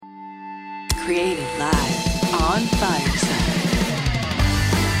Created live on Fireside.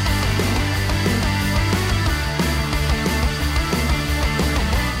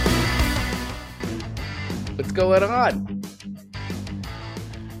 What's going on?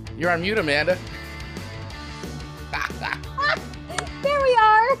 You're on mute, Amanda. There we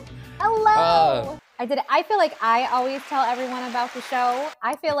are. Hello. I feel like I always tell everyone about the show.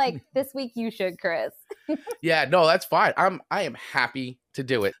 I feel like this week you should, Chris. Yeah, no, that's fine. I am happy to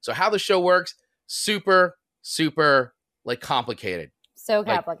do it. So how the show works, super like complicated. So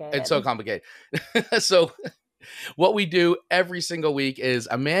complicated. It's so complicated. So what we do every single week is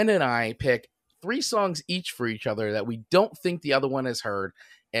Amanda and I pick 3 songs each for each other that we don't think the other one has heard,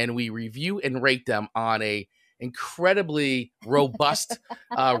 and we review and rate them on a incredibly robust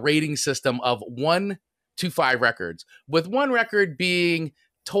rating system of 1 to 5 records, with 1 record being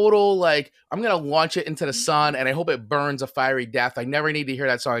total, like, I'm going to launch it into the sun and I hope it burns a fiery death. I never need to hear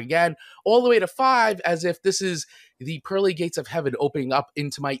that song again. All the way to 5 as if this is the pearly gates of heaven opening up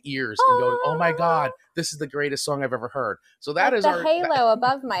into my ears and going, oh my God, this is the greatest song I've ever heard. So that like is the our halo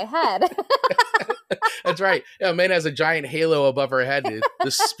above my head. That's right. Yeah, man has a giant halo above her head.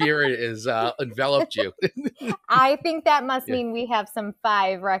 The spirit is enveloped you. I think that must mean we have some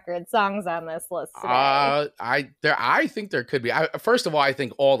 5 record songs on this list today. I think there could be. First of all, I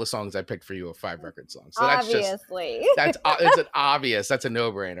think all the songs I picked for you are 5 record songs. So obviously, it's an obvious. That's a no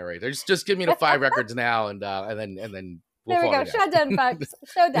brainer, right? There's just give me the 5 records now, and then we'll there we go. Show done, folks.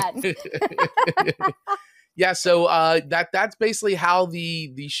 Show done. Yeah, so that's basically how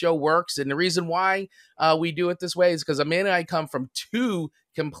the show works, and the reason why we do it this way is because Amanda and I come from 2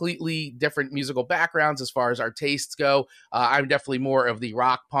 completely different musical backgrounds as far as our tastes go. I'm definitely more of the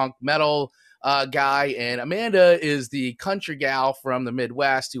rock, punk, metal guy, and Amanda is the country gal from the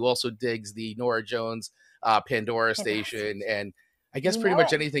Midwest who also digs the Norah Jones Pandora station, and I guess pretty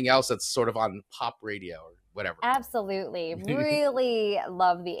much anything else that's sort of on pop radio or whatever. Absolutely. Really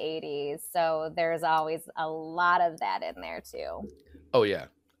love the 80s. So there's always a lot of that in there too. Oh yeah.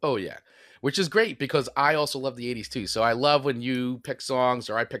 Which is great because I also love the 80s too. So I love when you pick songs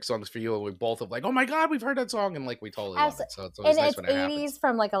or I pick songs for you and we both have like, oh my God, we've heard that song, and like we totally love it. So it's always nice when it happens. 80s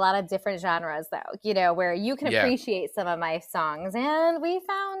from like a lot of different genres though, you know, where you can appreciate some of my songs. And we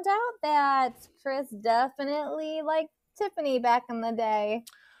found out that Chris definitely liked Tiffany back in the day.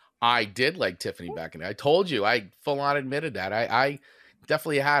 I did like Tiffany back in the day. I told you, I full on admitted that. I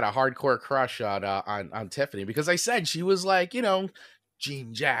definitely had a hardcore crush on Tiffany because I said she was like, you know,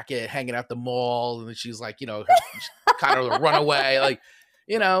 jean jacket hanging out the mall, and she's like, you know, kind of a runaway, like,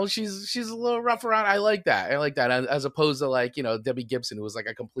 you know, she's a little rough around. I like that as opposed to like, you know, Debbie Gibson, who was like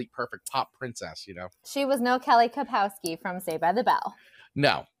a complete perfect pop princess, you know. She was no Kelly Kapowski from Saved by the Bell.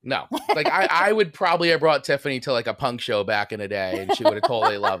 No. Like I would probably have brought Tiffany to like a punk show back in the day, and she would have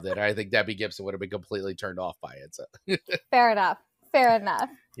totally loved it. I think Debbie Gibson would have been completely turned off by it. So. Fair enough.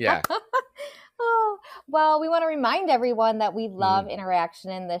 Yeah. Oh, well, we want to remind everyone that we love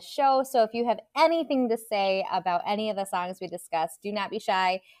interaction in this show. So if you have anything to say about any of the songs we discussed, do not be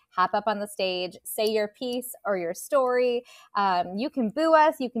shy. Hop up on the stage, say your piece or your story. You can boo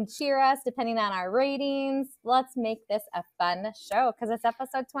us, you can cheer us, depending on our ratings. Let's make this a fun show because it's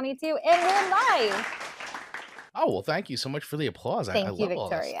episode 22 and we're live. Oh, well, thank you so much for the applause. Thank you,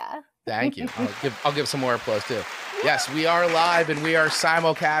 Victoria. Thank you. I'll give some more applause too. Yes, we are live and we are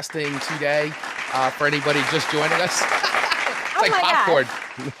simulcasting today for anybody just joining us. It's like popcorn.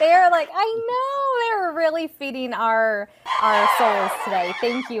 They're like, I know, they're really feeding our souls today.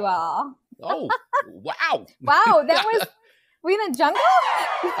 Thank you all. Oh, wow. Wow, that was, we in a jungle?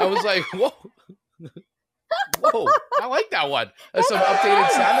 I was like, whoa. Whoa, I like that one. That's some updated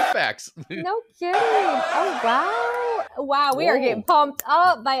sound effects. No kidding. Oh, wow. Wow, we are getting pumped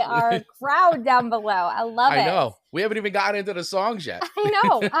up by our crowd down below. I love it. I know. We haven't even gotten into the songs yet.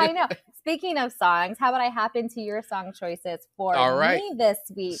 I know. Speaking of songs, how about I hop into your song choices for me this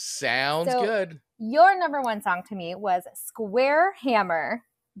week? Sounds good. Your number 1 song to me was Square Hammer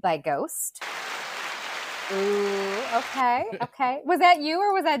by Ghost. Ooh, okay. Was that you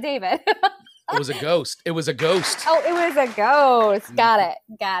or was that David? It was a ghost. Oh, it was a ghost. Got it.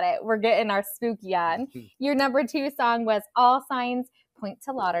 We're getting our spooky on. Your number 2 song was All Signs Point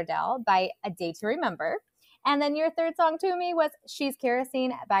to Lauderdale by A Day to Remember. And then your 3rd song to me was She's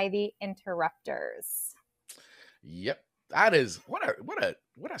Kerosene by The Interrupters. Yep. That is what a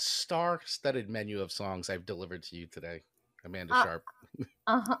star-studded menu of songs I've delivered to you today, Amanda Sharp.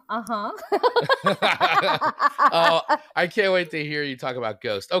 Oh, I can't wait to hear you talk about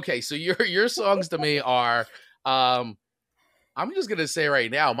Ghost. Okay, so your songs to me are I'm just gonna say right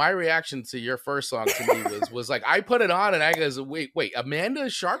now, my reaction to your first song to me was like, I put it on and I goes, wait, Amanda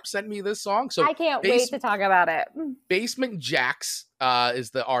Sharp sent me this song. So I can't wait to talk about it. Basement Jaxx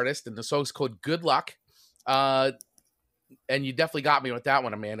is the artist, and the song's called Good Luck. And you definitely got me with that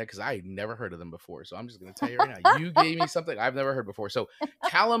one, Amanda, because I had never heard of them before. So I'm just gonna tell you right now, you gave me something I've never heard before. So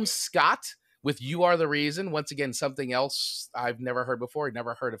Calum Scott with You Are the Reason. Once again, something else I've never heard before. I'd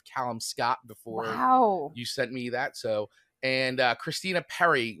never heard of Calum Scott before. Wow. You sent me that. So, and Christina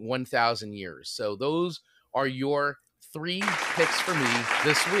Perri, 1,000 Years. So those are your 3 picks for me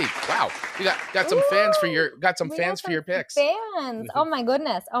this week. Wow. You got some fans for your picks. Fans. Oh my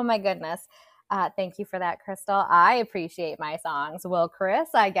goodness. Thank you for that, Crystal. I appreciate my songs. Well, Chris,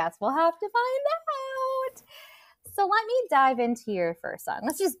 I guess we'll have to find out. So let me dive into your first song.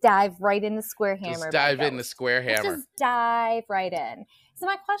 Let's just dive right into Square Hammer. Let's dive into Square Hammer. Let's just dive right in. So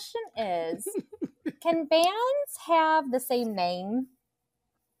my question is, can bands have the same name?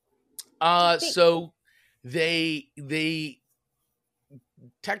 So they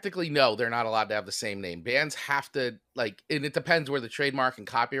technically, no, they're not allowed to have the same name. Bands have to, like, and it depends where the trademark and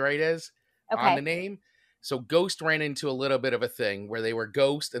copyright is on the name. So Ghost ran into a little bit of a thing where they were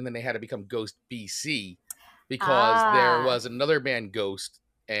Ghost and then they had to become Ghost BC because there was another band, Ghost.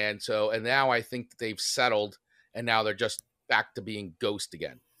 And now I think that they've settled and now they're just back to being Ghost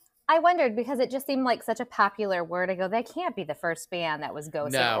again. I wondered because it just seemed like such a popular word. I go, that can't be the first band that was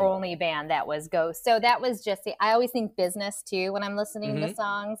Ghost or only band that was Ghost. So that was just, I always think business too when I'm listening to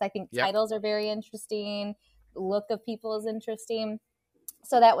songs. I think titles are very interesting. Look of people is interesting.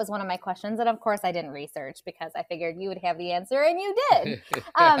 So that was one of my questions. And of course I didn't research because I figured you would have the answer and you did.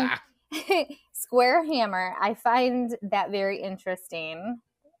 Square Hammer, I find that very interesting.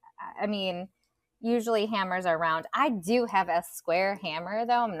 I mean, usually hammers are round. I do have a square hammer,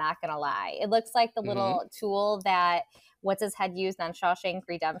 though. I'm not going to lie. It looks like the little tool that what's-his-head used on Shawshank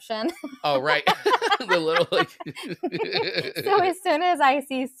Redemption. Oh, right. The little, like... So as soon as I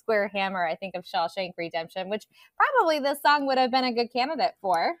see Square Hammer, I think of Shawshank Redemption, which probably this song would have been a good candidate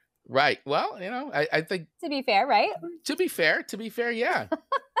for. Right. Well, I think... To be fair, right? To be fair, yeah.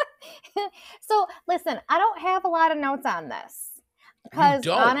 So, listen, I don't have a lot of notes on this. Because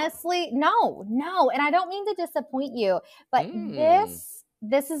honestly, no. And I don't mean to disappoint you, but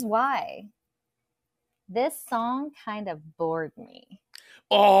this is why. This song kind of bored me.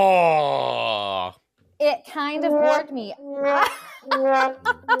 Oh. It kind of bored me.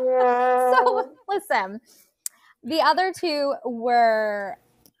 So, listen. The other two were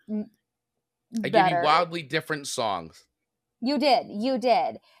better. I give you wildly different songs. You did.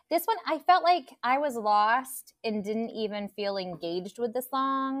 This one, I felt like I was lost and didn't even feel engaged with the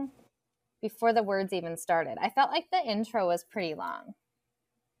song before the words even started. I felt like the intro was pretty long.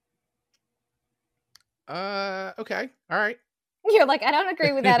 Okay. All right. You're like, I don't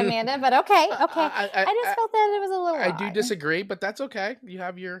agree with that, Amanda, but okay. I just felt that it was a little I do disagree, but that's okay. You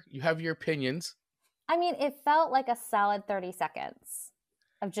have your opinions. I mean, it felt like a solid 30 seconds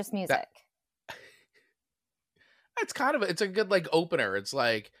of just music. It's a good like opener. It's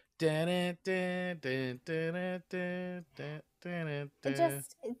like it didn't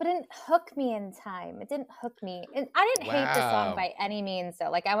hook me in time. It didn't hook me. And I didn't hate the song by any means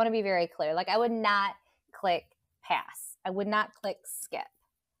though. Like I want to be very clear. Like I would not click pass. I would not click skip.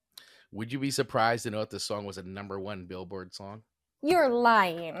 Would you be surprised to know that this song was a #1 Billboard song? You're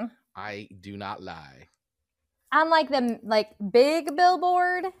lying. I do not lie. On the big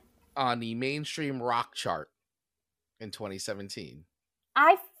Billboard? On the mainstream rock chart. In 2017.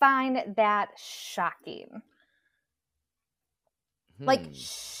 I find that shocking. Like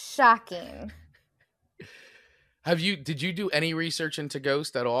shocking. Did you do any research into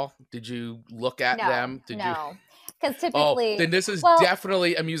Ghost at all? Did you look at them? No. Because typically... then this is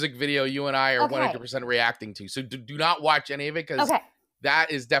definitely a music video you and I are 100% reacting to. So do not watch any of it because that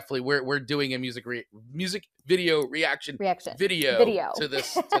is definitely... We're doing a music video reaction video to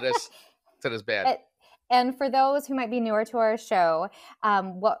this band. And for those who might be newer to our show,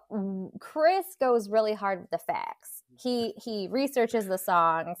 Chris goes really hard with the facts. He researches the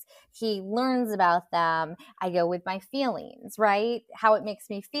songs. He learns about them. I go with my feelings, right? How it makes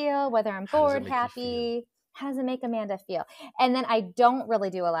me feel, whether I'm bored, happy. How does it make Amanda feel? And then I don't really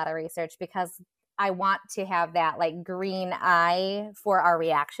do a lot of research because I want to have that like green eye for our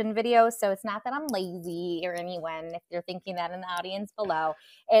reaction videos. So it's not that I'm lazy or anyone, if you're thinking that in the audience below,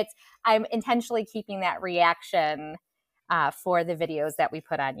 I'm intentionally keeping that reaction for the videos that we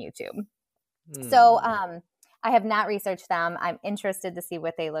put on YouTube. So I have not researched them. I'm interested to see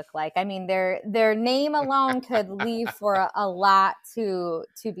what they look like. I mean, their name alone could leave for a lot to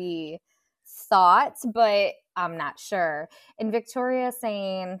be thought, but I'm not sure. And Victoria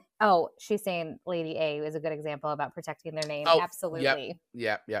saying, she's saying Lady A is a good example about protecting their name. Absolutely.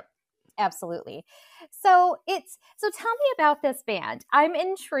 Yep. Absolutely. So tell me about this band. I'm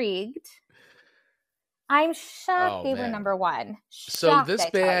intrigued. I'm shocked they were number one. So this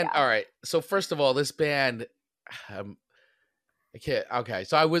band, all right. So first of all, this band, I can't. Okay,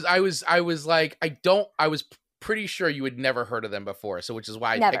 so I was like, I was pretty sure you had never heard of them before, so which is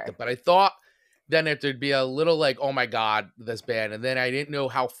why I picked them. But I thought then if there'd be a little like, oh my god, this band, and then I didn't know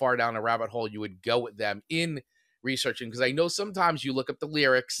how far down a rabbit hole you would go with them in researching, because I know sometimes you look up the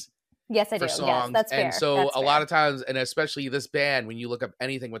lyrics. Yes, I do. Songs, yes, that's fair. And so that's a lot of times, and especially this band, when you look up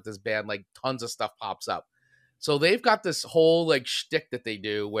anything with this band, like tons of stuff pops up. So they've got this whole like shtick that they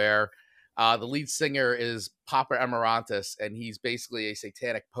do where the lead singer is Papa Amaranthus, and he's basically a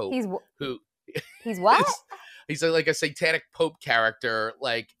satanic pope. He's what? He's like a satanic pope character,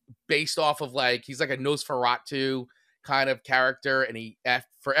 like based off of like, he's like a Nosferatu kind of character, and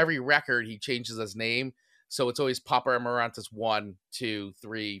for every record he changes his name. So it's always Papa Amaranthus 1, 2,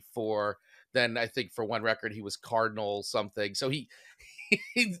 3, 4. Then I think for one record he was Cardinal something. So he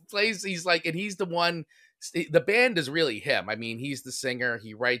plays, he's like, and he's the one. The band is really him. I mean, he's the singer.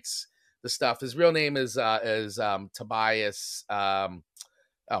 He writes the stuff. His real name is Tobias.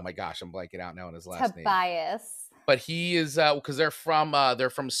 Oh my gosh, I'm blanking out now on his last name. Tobias. But he is because they're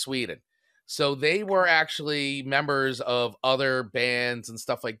from Sweden. So they were actually members of other bands and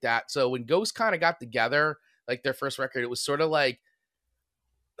stuff like that. So when Ghost kind of got together, like their first record, it was sort of like,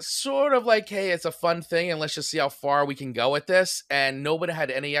 hey, it's a fun thing and let's just see how far we can go with this. And nobody had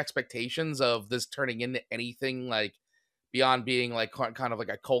any expectations of this turning into anything like beyond being like kind of like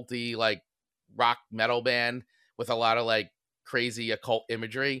a culty, like rock metal band with a lot of like crazy occult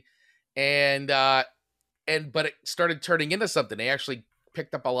imagery. But it started turning into something. They actually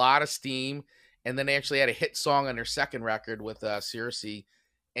picked up a lot of steam, and then they actually had a hit song on their second record with Circe,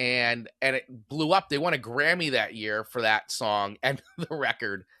 and it blew up. They won a Grammy that year for that song and the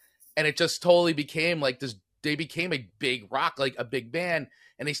record, and it just totally became like this. They became a big rock, like a big band,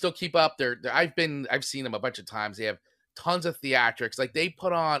 and they still keep up. I've seen them a bunch of times. They have tons of theatrics. Like they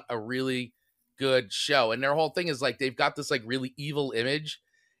put on a really good show, and their whole thing is like they've got this like really evil image.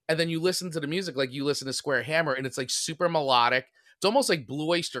 And then you listen to the music, like you listen to Square Hammer, and it's like super melodic. It's almost like Blue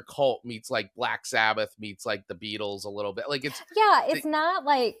Oyster Cult meets like Black Sabbath meets like the Beatles a little bit. Like it's not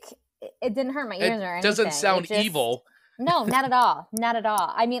like it didn't hurt my ears or anything. It doesn't sound evil. No, not at all. Not at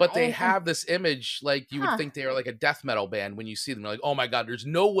all. I mean, but they have this image like you would think they are like a death metal band when you see them. You're like, oh my god, there's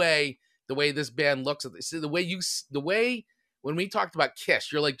no way the way this band looks at this. The way when we talked about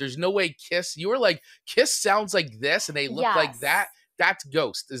Kiss, you're like, there's no way Kiss. You were like, Kiss sounds like this, and they look like that. That's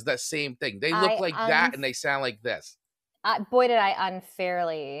Ghost. Is the same thing. They look like that, and they sound like this. Boy, did I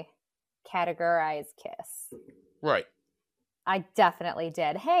unfairly categorize Kiss. Right. I definitely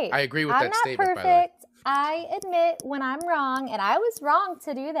did. Hey, I agree with that statement. I'm not perfect. I admit when I'm wrong, and I was wrong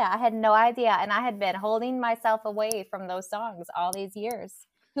to do that. I had no idea, and I had been holding myself away from those songs all these years.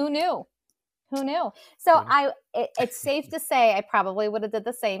 Who knew? So it's safe to say I probably would have did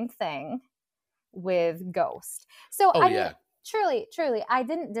the same thing with Ghost. So truly, I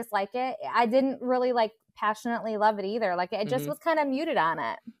didn't dislike it. I didn't really like passionately love it either. Like it just was kind of muted on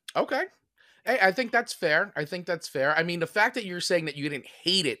it. Okay. Hey, I think that's fair. I mean, the fact that you're saying that you didn't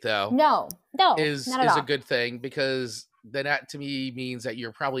hate it though, no, is a good thing, because then that to me means that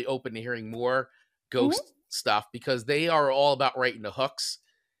you're probably open to hearing more Ghost stuff, because they are all about writing the hooks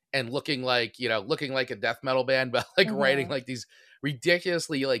and looking like a death metal band, but like writing like these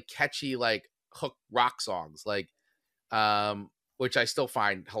ridiculously like catchy like hook rock songs, like which I still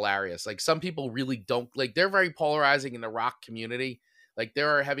find hilarious. Like some people really don't like. They're very polarizing in the rock community. Like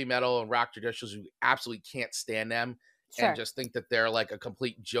there are heavy metal and rock traditionalists who absolutely can't stand them and just think that they're like a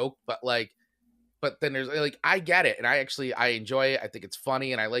complete joke. But then there's like, I get it. And I enjoy it. I think it's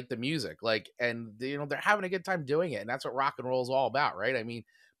funny and I like the music. Like, and they're having a good time doing it. And that's what rock and roll is all about. Right. I mean,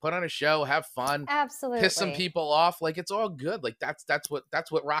 put on a show, have fun, absolutely, piss some people off. Like it's all good. Like that's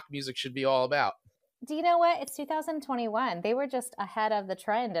what rock music should be all about. Do you know what? It's 2021. They were just ahead of the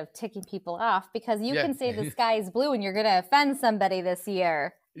trend of ticking people off, because you can say the sky is blue and you're going to offend somebody this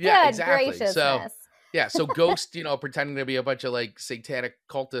year. Yeah, exactly. So Ghost, pretending to be a bunch of like satanic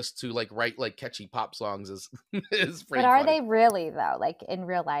cultists who like write like catchy pop songs is pretty But are they really though? Like in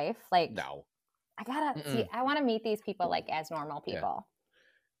real life? Like no. I gotta see. I want to meet these people like as normal people. Yeah.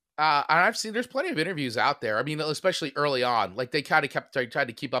 And I've seen there's plenty of interviews out there. I mean, especially early on, like they kind of tried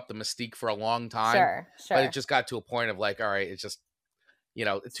to keep up the mystique for a long time. Sure. But it just got to a point of like, all right, it's just,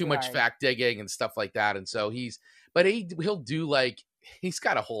 too much fact digging and stuff like that. And so he'll do like, he's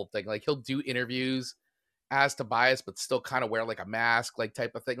got a whole thing. Like he'll do interviews as Tobias, but still kind of wear like a mask, like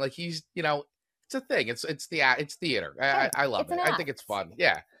type of thing. Like he's, you know, it's a thing. It's theater. I love it. I think it's fun.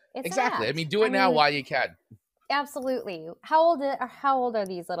 Yeah, It's exactly. I mean, do it now while you can. Absolutely. How old are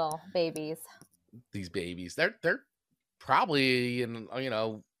these little babies? These babies, they're probably in, you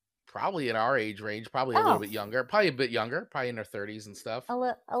know, probably in our age range, probably a little bit younger, probably a bit younger, probably in their 30s and stuff.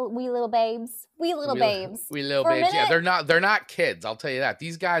 Wee little babes. Wee little babes. Yeah, they're not kids, I'll tell you that.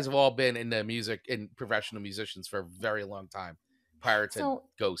 These guys have all been in the music and professional musicians for a very long time prior to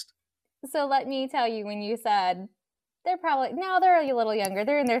Ghost. So let me tell you, when you said they're a little younger.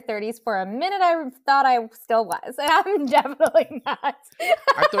 They're in their 30s. For a minute, I thought I still was. And I'm definitely not.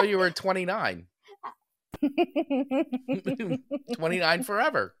 I thought you were 29. 29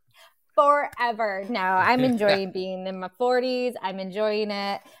 forever. Forever. No, I'm enjoying being in my 40s. I'm enjoying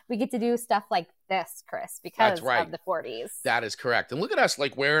it. We get to do stuff like this, Chris, because of the 40s. That is correct. And look at us,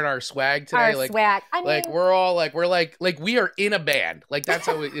 like, wearing our swag today. Our swag. I mean, like, we're like we are in a band. Like, that's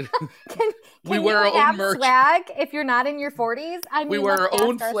how we we wear our own merch. Swag if you're not in your 40s. I mean, we wear our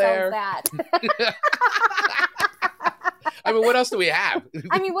own flair. I mean, what else do we have?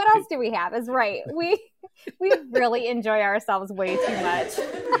 What else do we have? Is right. We really enjoy ourselves way too much.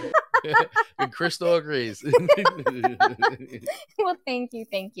 And Crystal agrees. Well, thank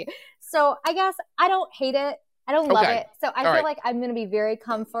you. So I guess I don't hate it. I don't love it. So I feel like I'm going to be very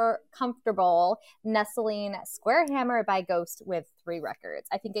comfortable nestling Square Hammer by Ghost with 3 records.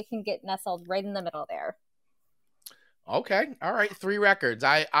 I think it can get nestled right in the middle there. Okay. All right. 3 records.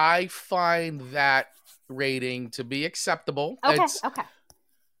 I find that rating to be acceptable. Okay.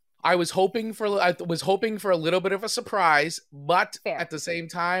 I was hoping for a little bit of a surprise, but at the same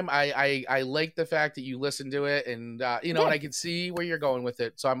time, I like the fact that you listened to it, and and I can see where you're going with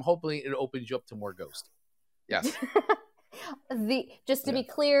it. So I'm hoping it opens you up to more Ghost. Yes. Just to be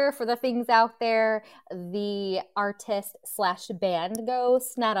clear for the things out there, the artist / band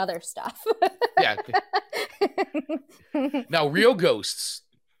Ghost, not other stuff. Yeah. Now, real ghosts.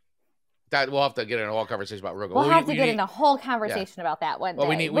 That we'll have to get in a whole conversation about real ghosts. We'll have to get in a whole conversation about that one day. Well,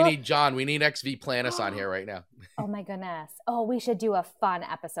 we need John. We need XV Planus on here right now. Oh my goodness. Oh, we should do a fun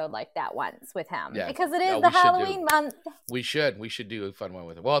episode like that once with him. Yeah. Because it is the Halloween month. We should do a fun one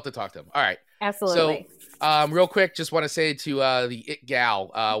with him. We'll have to talk to him. All right. Absolutely. So, real quick, just want to say to the It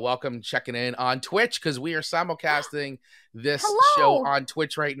Gal, welcome checking in on Twitch, because we are simulcasting this show on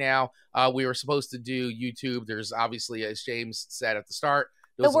Twitch right now. We were supposed to do YouTube. There's obviously, as James said at the start,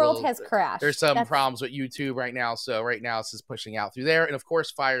 the world has crashed. There's some problems with YouTube right now. So right now this is pushing out through there. And of course,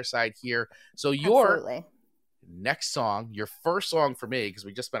 Fireside here. So your next song, your first song for me, because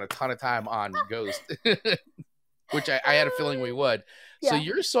we just spent a ton of time on Ghost, which I had a feeling we would. Yeah. So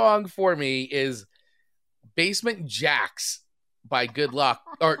your song for me is Basement Jaxx by Good Luck.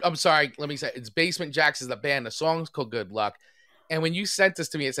 Or I'm sorry, let me say it's Basement Jaxx is the band. The song's called Good Luck. And when you sent this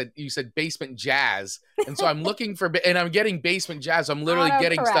to me, you said Basement Jazz. And so I'm looking for, and I'm getting Basement Jazz. I'm literally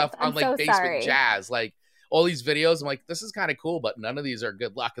getting stuff on like Basement Jazz, like all these videos. I'm like, this is kind of cool, but none of these are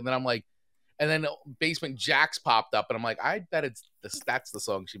Good Luck. And then I'm like, and then Basement Jaxx popped up, and I'm like, I bet it's this. That's the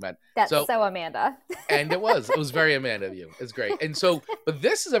song she meant. That's so Amanda. And it was very Amanda of you. It's great. And so, but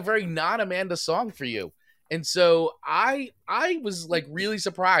this is a very non-Amanda song for you. And so I was like really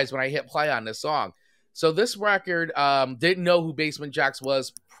surprised when I hit play on this song. So this record, didn't know who Basement Jaxx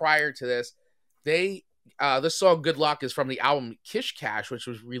was prior to this. This song Good Luck is from the album Kish Cash, which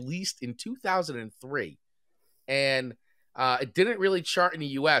was released in 2003. And it didn't really chart in the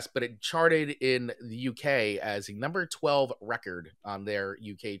US, but it charted in the UK as a number 12 record on their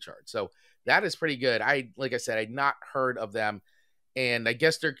UK chart. So that is pretty good. Like I said, I'd not heard of them. And I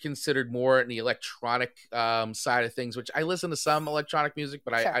guess they're considered more in the electronic side of things, which I listen to some electronic music,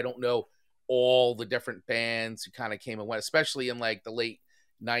 but I don't know all the different bands who kind of came and went, especially in like the late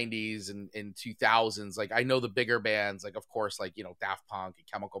 90s and 2000s. Like I know the bigger bands, like of course, like, Daft Punk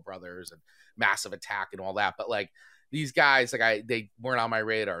and Chemical Brothers and Massive Attack and all that. But like these guys, like they weren't on my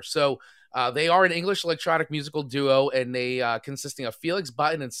radar. So they are an English electronic musical duo, and they consisting of Felix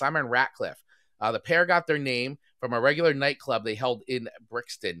Button and Simon Ratcliffe. The pair got their name from a regular nightclub they held in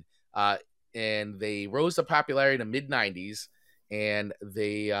Brixton, and they rose to popularity in the mid 90s. And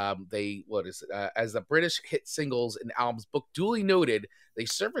they as the British hit singles and albums book duly noted, they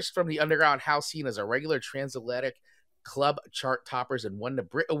surfaced from the underground house scene as a regular transatlantic club chart toppers and won the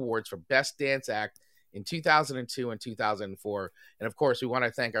Brit Awards for Best Dance Act in 2002 and 2004. And of course, we want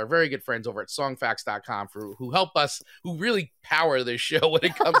to thank our very good friends over at songfacts.com who help us, who really power this show when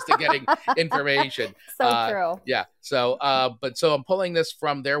it comes to getting information. So true. Yeah. So, so I'm pulling this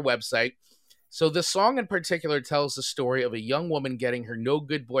from their website. So the song in particular tells the story of a young woman getting her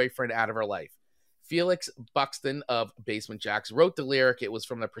no-good boyfriend out of her life. Felix Buxton of Basement Jaxx wrote the lyric. It was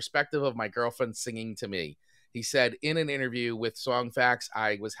from the perspective of my girlfriend singing to me. He said in an interview with Song Facts,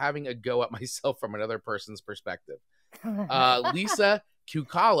 I was having a go at myself from another person's perspective. Lisa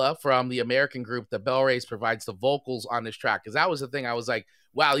Kukala from the American group The Bell Rays provides the vocals on this track, because that was the thing. I was like,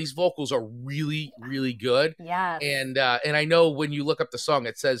 wow, these vocals are really, really good. Yeah. And I know when you look up the song,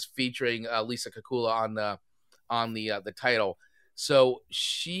 it says featuring Lisa Kukula on the title. So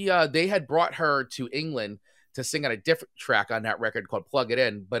they had brought her to England to sing on a different track on that record called Plug It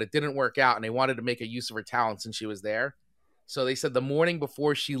In, but it didn't work out, and they wanted to make a use of her talent since she was there. So they said the morning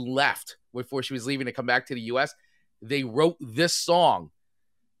before she left, before she was leaving to come back to the U.S., they wrote this song,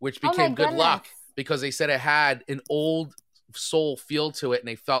 which became Good Luck, because they said it had an old soul feel to it, and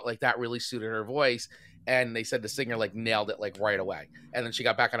they felt like that really suited her voice. And they said the singer like nailed it like right away. And then she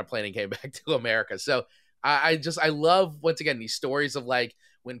got back on a plane and came back to America. So I love, once again, these stories of like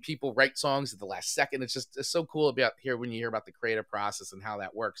when people write songs at the last second. It's so cool about here when you hear about the creative process and how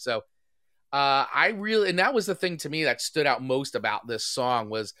that works. So and that was the thing to me that stood out most about this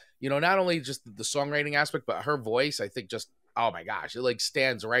song was, not only just the songwriting aspect, but her voice. I think just, oh my gosh, it like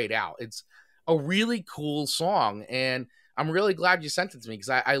stands right out. It's a really cool song. And I'm really glad you sent it to me, because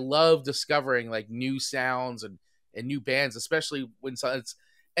I love discovering like new sounds and new bands, especially when it's,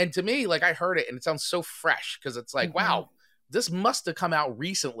 and to me, like I heard it and it sounds so fresh, because it's like, wow, this must have come out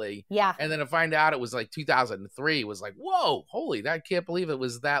recently. Yeah. And then to find out it was like 2003 was like, whoa, holy, I can't believe it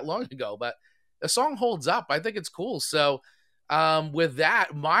was that long ago. But the song holds up. I think it's cool. So with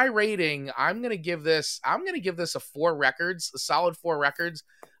that, my rating, I'm going to give this a 4 records, a solid 4 records.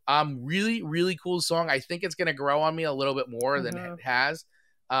 Really, really cool song. I think it's going to grow on me a little bit more than it has.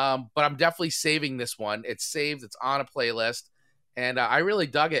 But I'm definitely saving this one. It's saved. It's on a playlist. And I really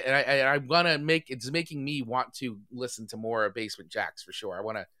dug it. And I'm going to it's making me want to listen to more of Basement Jaxx for sure. I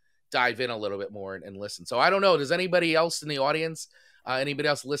want to dive in a little bit more and listen. So I don't know. Does anybody else in the audience, anybody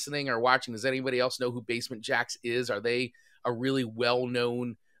else listening or watching, does anybody else know who Basement Jaxx is? Are they a really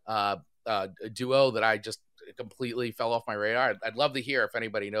well-known duo that I just completely fell off my radar? I'd love to hear if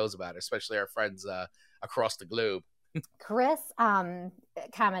anybody knows about it, especially our friends across the globe. Chris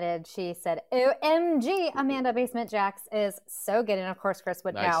commented, she said, OMG, Amanda, Basement Jaxx is so good. And of course, Chris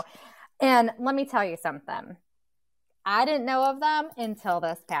would know. And let me tell you something. I didn't know of them until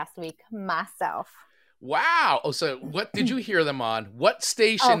this past week myself. Wow. Oh, so what did you hear them on? What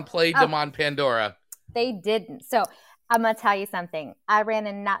station played them on Pandora? They didn't. So I'm going to tell you something. I ran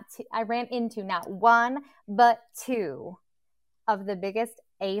into not one, but 2 of the biggest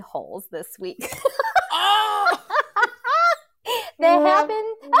a-holes this week. Oh! That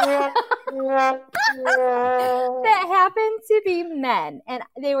happened to be men, and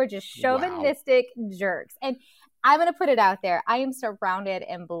they were just chauvinistic jerks. And I'm going to put it out there. I am surrounded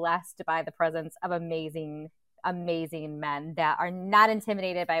and blessed by the presence of amazing men that are not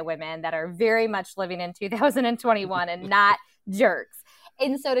intimidated by women, that are very much living in 2021 and not jerks.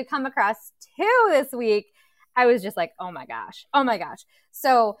 And so to come across 2 this week, I was just like, oh my gosh.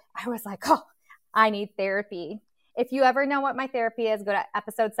 So I was like, oh, I need therapy. If you ever know what my therapy is, go to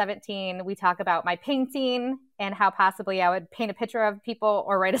episode 17. We talk about my painting and how possibly I would paint a picture of people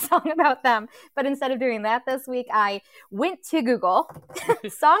or write a song about them. But instead of doing that this week, I went to Google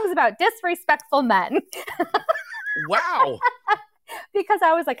songs about disrespectful men. Wow. Because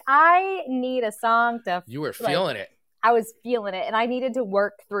I was like, I need a song to... You were feeling it. I was feeling it, and I needed to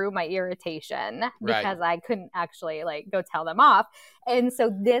work through my irritation because I couldn't actually go tell them off. And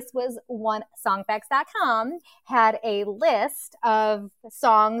so this was one, songfacts.com had a list of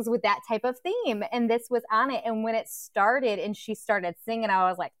songs with that type of theme, and this was on it. And when it started and she started singing, I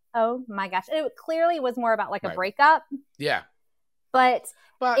was like, oh my gosh. It clearly was more about a breakup. Yeah. But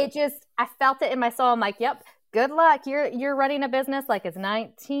it just, I felt it in my soul. I'm like, yep, good luck. You're running a business like it's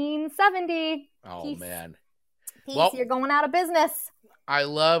 1970. Oh, Peace. man. Well, you're going out of business. I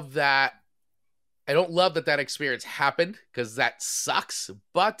love that. I don't love that experience happened, because that sucks,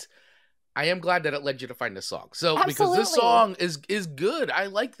 but I am glad that it led you to find this song. So Absolutely. Because this song is good. I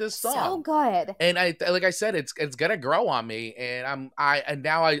like this song. So good. And like I said, it's gonna grow on me, and I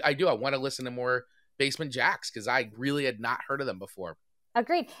want to listen to more Basement Jaxx, because I really had not heard of them before.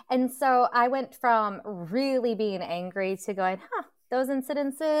 Agreed. And so I went from really being angry to going, those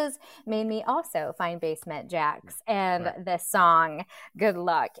incidences made me also find Basement Jaxx and the song Good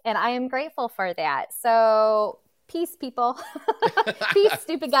Luck. And I am grateful for that. So peace, people. Peace,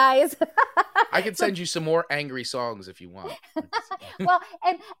 stupid guys. I can send you some more angry songs if you want. Well,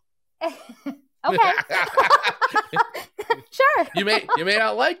 and okay. Sure. You may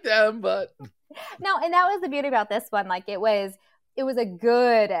not like them, but no, and that was the beauty about this one. It was a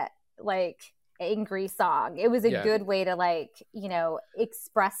good angry song. It was a good way to like, you know,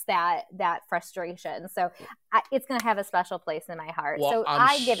 express that frustration. So it's going to have a special place in my heart. Well, so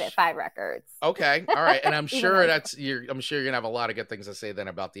I give it 5 records. Okay. All right. And I'm sure you're going to have a lot of good things to say then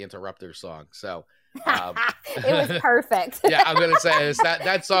about the Interrupter song. So it was perfect. Yeah, I'm gonna say is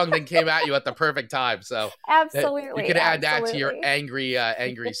that song then came at you at the perfect time. So absolutely, you could add that to your angry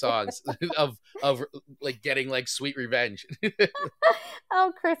songs of like getting like sweet revenge.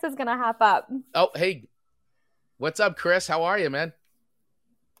 Oh, Chris is gonna hop up. Oh, hey, what's up, Chris? How are you, man?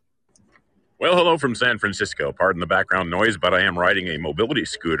 Well, hello from San Francisco. Pardon the background noise, but I am riding a mobility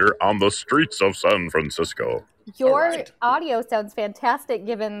scooter on the streets of San Francisco. Your audio sounds fantastic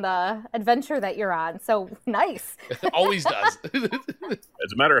given the adventure that you're on. So nice. Always does.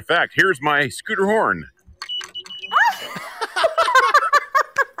 As a matter of fact, here's my scooter horn.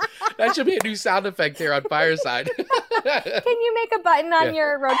 That should be a new sound effect here on Fireside. Can you make a button on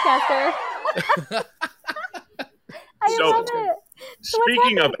your Roadcaster? I love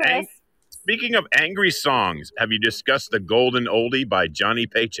it. Speaking of angry songs, have you discussed the Golden Oldie by Johnny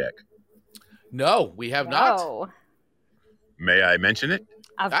Paycheck? No, we have not. May I mention it?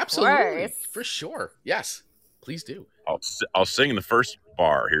 Absolutely, course. For sure. Yes, please do. I'll sing the first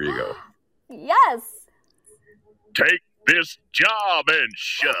bar. Here you go. Yes. Take this job and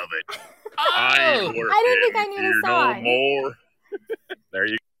shove it. I ain't working I didn't think I knew the song. No more. There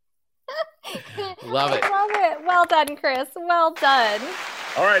you go. Love it. Love it. Well done, Chris. Well done.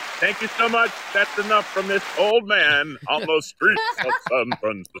 All right. Thank you so much. That's enough from this old man on the streets of San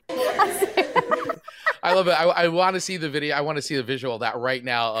Francisco. I love it. I want to see the video. I want to see the visual of that right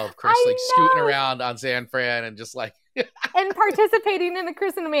now of Chris like scooting around on San Fran and just like and participating in the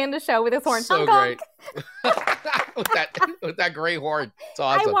Chris and Amanda show with his horn. So great. with that great horn. It's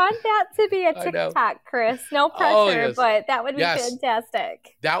awesome. I want that to be a TikTok, Chris. No pressure, but that would be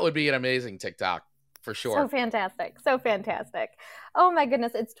fantastic. That would be an amazing TikTok for sure. So fantastic. So fantastic. Oh my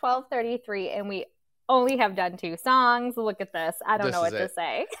goodness. It's 12:33 and we only have done 2 songs. Look at this. I don't know what to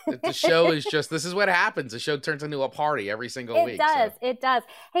say. The show is just, this is what happens. The show turns into a party every single week. It does.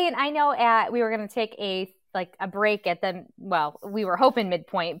 Hey, and I know we were going to take a break at we were hoping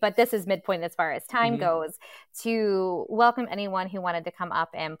midpoint, but this is midpoint as far as time goes, to welcome anyone who wanted to come up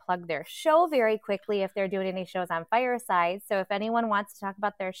and plug their show very quickly if they're doing any shows on Fireside. So if anyone wants to talk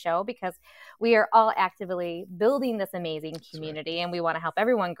about their show, because we are all actively building this amazing community and we want to help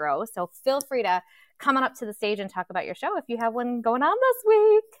everyone grow. So feel free to come on up to the stage and talk about your show if you have one going on this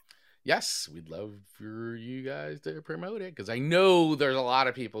week. Yes, we'd love for you guys to promote it because I know there's a lot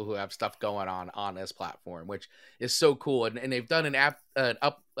of people who have stuff going on this platform, which is so cool. And they've done an app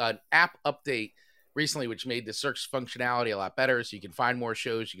update recently, which made the search functionality a lot better. So you can find more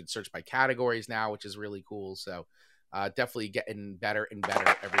shows. You can search by categories now, which is really cool. So definitely getting better and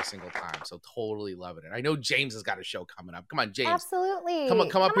better every single time. So totally loving it. I know James has got a show coming up. Come on, James. Absolutely.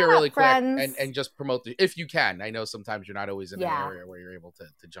 Come up here really quick and just promote if you can. I know sometimes you're not always in an area where you're able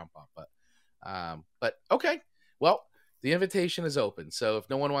to jump up, but okay. Well, the invitation is open. So if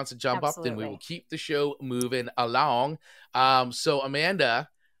no one wants to jump up, then we will keep the show moving along. So Amanda,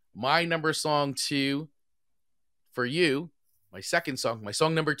 my number song 2 for you, my second song, my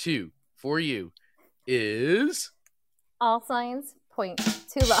song number 2 for you is All Signs Point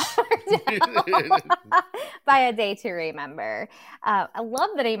to Love by A Day to Remember. I love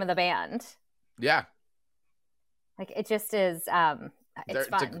the name of the band. Yeah. Like it just is, it's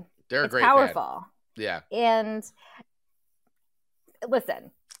fun. They're a great powerful. Band. Yeah. And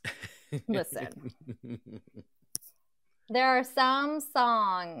listen. There are some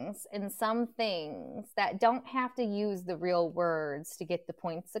songs and some things that don't have to use the real words to get the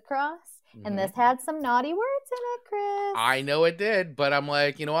points across. And this had some naughty words in it, Chris. I know it did, but I'm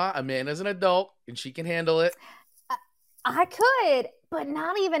like, you know what? Amanda's an adult and she can handle it. I could, but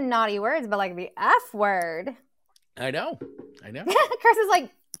not even naughty words, but like the F word. I know. Chris is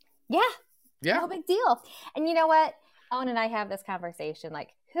like, yeah, no big deal. And you know what? Owen and I have this conversation.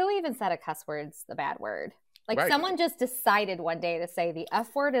 Like, who even said a cuss word's the bad word? Like someone just decided one day to say the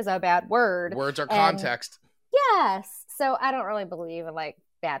F word is a bad word. Words are context. Yes. So I don't really believe in like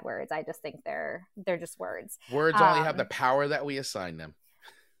bad words. I just think they're just words. Words only have the power that we assign them.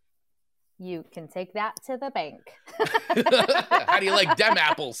 You can take that to the bank. How do you like them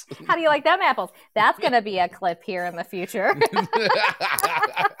apples? How do you like them apples? That's going to be a clip here in the future.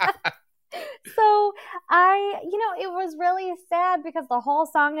 So it was really sad because the whole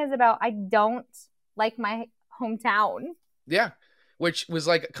song is about, I don't like my hometown. Yeah. Which was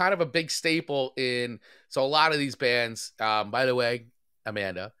like kind of a big staple so a lot of these bands, by the way,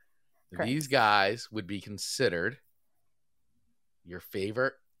 Amanda, these guys would be considered your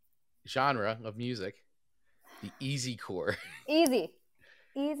favorite genre of music, the easy core. Easy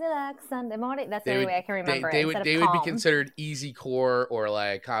like Sunday morning. That's the only way I can remember it. They instead would of they would be calm. considered easy core or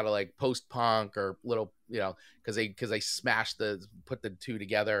like kind of like post punk or little, because they put the two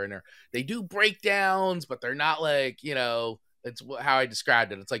together, and they do breakdowns, but they're not like, it's how I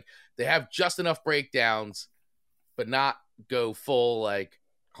described it. It's like they have just enough breakdowns, but not go full like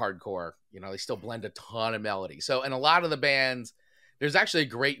hardcore. They still blend a ton of melody. So, and a lot of the bands, there's actually a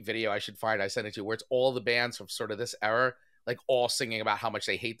great video I should find. I sent it to you, where it's all the bands from sort of this era, like all singing about how much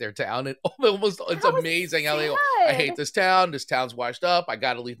they hate their town. And it's amazing how I hate this town. This town's washed up. I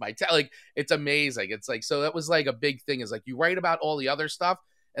got to leave my town. Like, it's amazing. It's like, so that was like a big thing, is like you write about all the other stuff,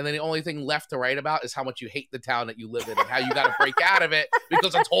 and then the only thing left to write about is how much you hate the town that you live in and how you got to break out of it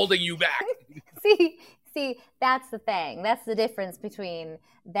because it's holding you back. See, that's the thing. That's the difference between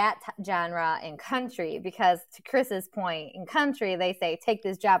that genre and country, because to Chris's point, in country, they say, take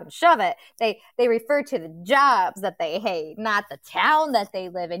this job and shove it. They refer to the jobs that they hate, not the town that they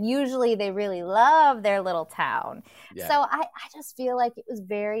live in. Usually they really love their little town. Yeah. So I just feel like it was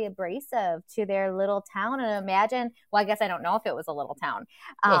very abrasive to their little town. And imagine, well, I guess I don't know if it was a little town.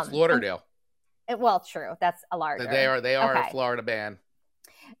 Well, it's Lauderdale. Well, true. That's a larger. They are okay. A Florida band.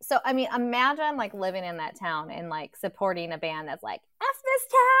 So, I mean, imagine like living in that town and like supporting a band that's like, F this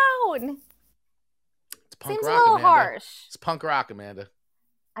town. It's punk Seems rock, a little Amanda. harsh. It's punk rock, Amanda.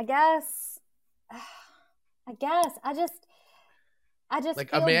 I guess. I just like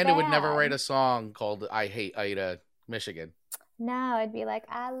feel Amanda bad. would never write a song called "I Hate Ida, Michigan." No, I'd be like,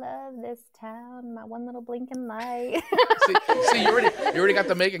 I love this town, my one little blinking light. see, you already got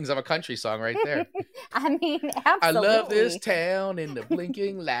the makings of a country song right there. I mean, absolutely. I love this town in the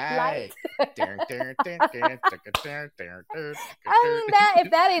blinking light. I mean,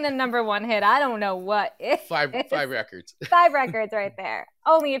 if that ain't a number one hit, I don't know what is. Five records. 5 records right there.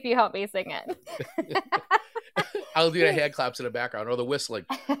 Only if you help me sing it. I'll do the hand claps in the background or the whistling.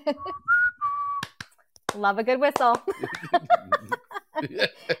 Love a good whistle. So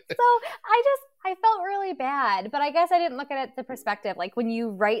I felt really bad, but I guess I didn't look at it the perspective. Like when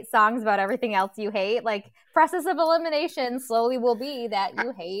you write songs about everything else you hate, like process of elimination slowly will be that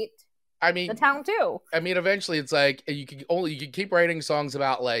you hate the town too. I mean, eventually it's like you can keep writing songs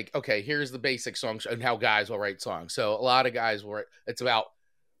about like, okay, here's the basic songs and how guys will write songs. So a lot of guys it's about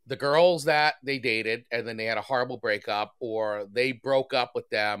the girls that they dated and then they had a horrible breakup, or they broke up with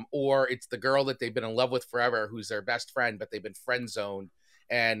them, or it's the girl that they've been in love with forever who's their best friend, but they've been friend zoned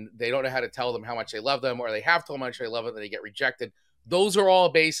and they don't know how to tell them how much they love them, or they have told them how much they love them and they get rejected. Those are all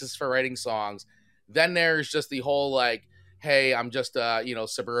bases for writing songs. Then there's just the whole like, hey, I'm just a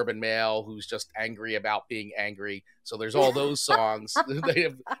suburban male who's just angry about being angry. So there's all those songs.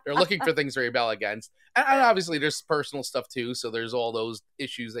 They're looking for things to rebel against. And obviously there's personal stuff too. So there's all those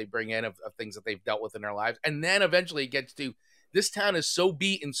issues they bring in of things that they've dealt with in their lives. And then eventually it gets to, this town is so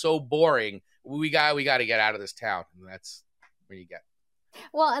beat and so boring. We got to get out of this town. And that's where you get.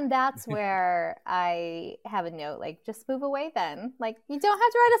 Well, and that's where I have a note, like, just move away then. Like, you don't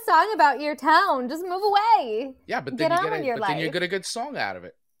have to write a song about your town. Just move away. Yeah, but then then you get a good song out of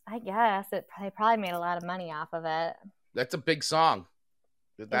it. I guess. They probably made a lot of money off of it. That's a big song.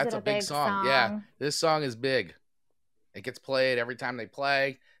 That's a big song. Yeah, this song is big. It gets played every time they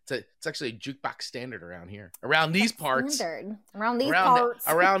play. It's actually a jukebox standard around here. Around these parts. Around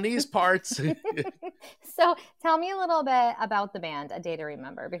these parts. So tell me a little bit about the band, A Day to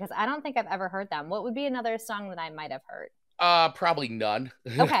Remember, because I don't think I've ever heard them. What would be another song that I might have heard? Probably none.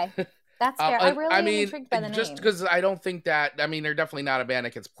 Okay. That's fair. I'm intrigued by the name. Just because I don't think that, they're definitely not a band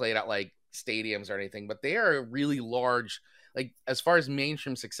that gets played at like stadiums or anything, but they are a really large, like as far as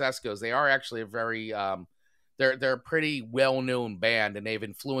mainstream success goes, they are actually a very, they're a pretty well-known band, and they've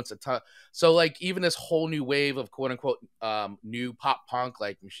influenced a ton. So like even this whole new wave of quote unquote new pop punk,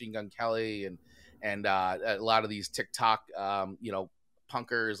 like Machine Gun Kelly and a lot of these TikTok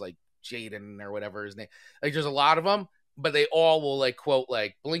punkers like Jaden or whatever his name. Like there's a lot of them, but they all will like quote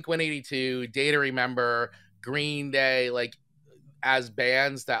like Blink-182, Day to Remember, Green Day, like as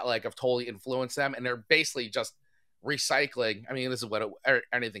bands that like have totally influenced them, and they're basically just recycling. I mean, this is what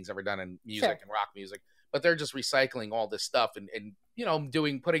anything's ever done in music and rock music. But they're just recycling all this stuff and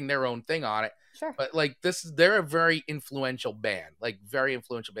putting their own thing on it. Sure. But like they're a very influential band, like very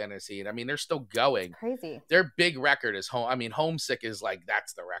influential band in the scene. I mean, they're still going. Crazy. Their big record is Homesick is like,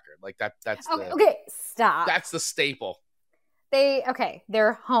 that's the record. Like that's okay, stop. That's the staple.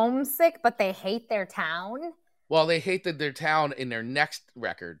 They're homesick, but they hate their town. Well, they hated their town in their next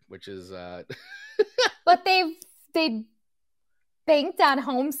record, which is But they banked on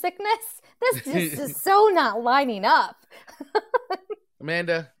homesickness. This just is so not lining up.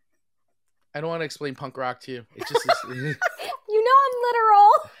 Amanda, I don't want to explain punk rock to you. It just is. You know I'm literal.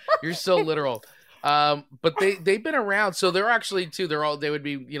 You're so literal. But they've been around. So they're actually too. They would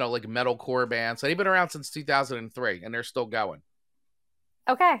be like metalcore bands. So they've been around since 2003, and they're still going.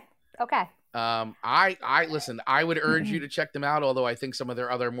 Okay. I listen. I would urge you to check them out. Although I think some of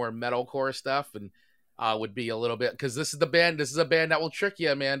their other more metalcore stuff and would be a little bit, because this is the band. This is a band that will trick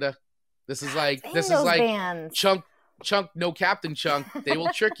you, Amanda. This is like bands. Chunk, no Captain Chunk. They will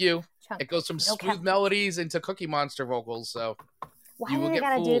trick you. Chunk, it goes from no smooth Captain. melodies into Cookie Monster vocals. So why do they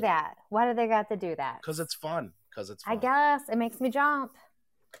gotta do that? Why do they got to do that? Because it's fun. I guess it makes me jump.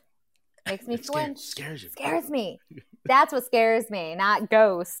 Makes me flinch. Scares you. Scares me. That's what scares me, not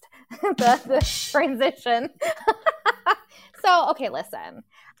Ghost. the transition. So, okay, listen.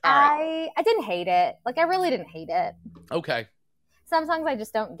 Right. I didn't hate it. Like, I really didn't hate it. Okay. Some songs I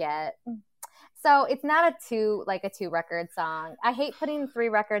just don't get. So it's not a two record song. I hate putting 3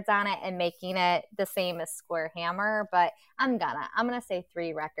 records on it and making it the same as Square Hammer, but I'm gonna say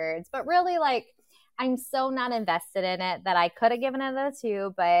 3 records. But really, like, I'm so not invested in it that I could have given it a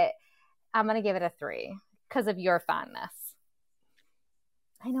 2, but I'm gonna give it a 3 because of your fondness.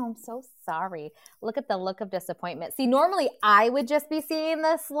 I know, I'm so sorry. Look at the look of disappointment. See, normally I would just be seeing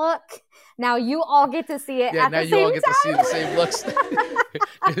this look. Now you all get to see it at the same time. Yeah, now you all get to see the same looks.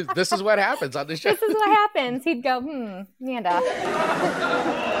 This is what happens on the show. This is what happens. He'd go, Amanda.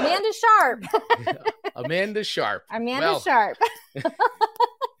 Amanda Sharp. Amanda Sharp. Sharp.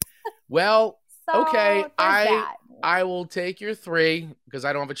 Well, so, okay. I will take your 3 because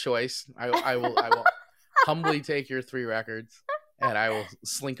I don't have a choice. I will humbly take your 3 records. And I will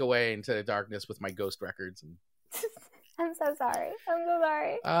slink away into the darkness with my Ghost records. And I'm so sorry.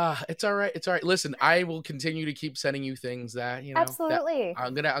 It's all right. It's all right. Listen, I will continue to keep sending you things that Absolutely.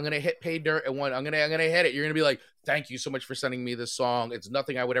 That I'm gonna hit pay dirt and I'm gonna hit it. You're gonna be like, thank you so much for sending me this song. It's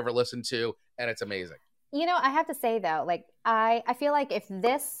nothing I would ever listen to, and it's amazing. I have to say though, like I feel like if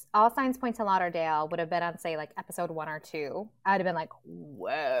this All Signs Point to Lauderdale would have been on, say, like episode 1 or 2, I'd have been like,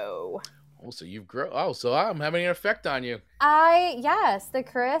 whoa. Oh, so you've grown. Oh, so I'm having an effect on you. Yes, the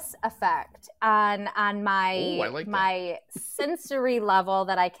Chris effect on my sensory level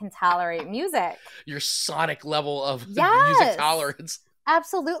that I can tolerate music. Your sonic level of music tolerance.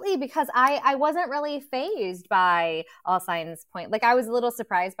 Absolutely, because I wasn't really fazed by All Signs Point. Like, I was a little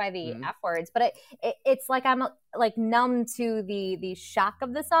surprised by the F words, but it's like I'm like numb to the shock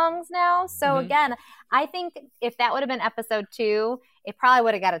of the songs now. So again, I think if that would have been episode 2, it probably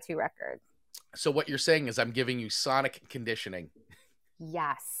would have got a 2 record. So what you're saying is I'm giving you sonic conditioning.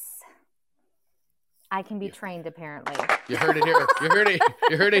 Yes. I can be trained, apparently. You heard it here. You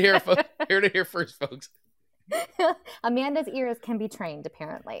heard it here first, folks. Amanda's ears can be trained,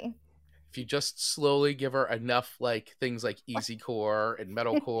 apparently. If you just slowly give her enough like things like easy core and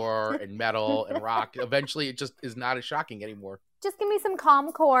metalcore and metal and rock, eventually it just is not as shocking anymore. Just give me some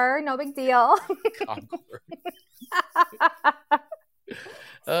calm core, no big deal. Calm core.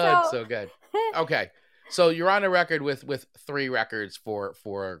 It's so good. Okay, so you're on the record with 3 records for.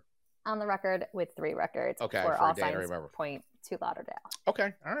 On the record with 3 records. Okay, for All Signs Point to Lauderdale.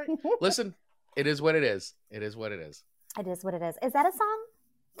 Okay, all right. Listen, it is what it is. It is what it is. It is what it is. Is that a song?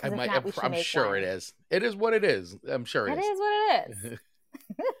 I'm sure it is. It is what it is. I'm sure it is. It is what it is.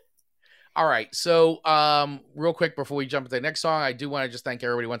 All right. So real quick before we jump into the next song, I do want to just thank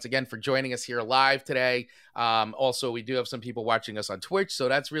everybody once again for joining us here live today. Also, we do have some people watching us on Twitch, so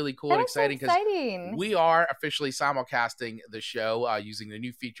that's really cool and exciting because we are officially simulcasting the show using the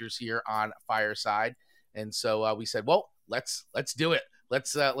new features here on Fireside. And so we said, well, let's do it.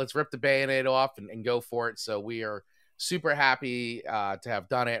 Let's rip the Band-Aid off and go for it. So we are super happy to have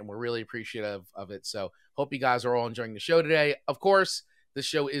done it, and we're really appreciative of it. So hope you guys are all enjoying the show today. Of course, this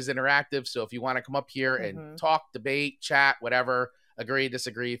show is interactive, so if you want to come up here and talk, debate, chat, whatever, agree,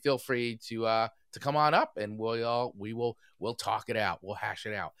 disagree, feel free to come on up, and we'll talk it out. We'll hash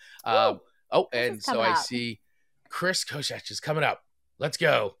it out. And so I see Chris Koshach is coming up. Let's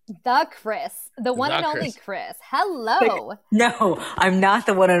go. The Chris, the one and only Chris. Hello. No, I'm not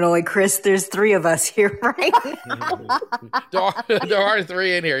the one and only Chris. There's 3 of us here right now. there are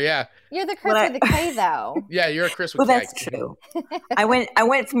 3 in here. Yeah. You're the Chris with the K, though. Yeah, you're a Chris with K. Well, that's true.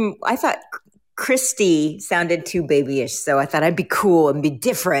 I thought Christy sounded too babyish, so I thought I'd be cool and be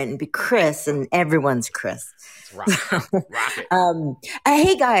different and be Chris, and everyone's Chris. Rock it.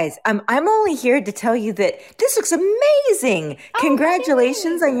 Hey guys, I'm only here to tell you that this looks amazing.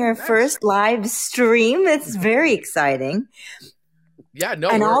 Congratulations on your first live stream. It's very exciting. Yeah, no,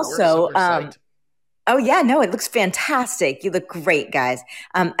 and we're also, super psyched. it looks fantastic. You look great, guys.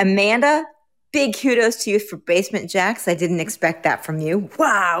 Amanda, Big kudos to you for Basement Jaxx. I didn't expect that from you.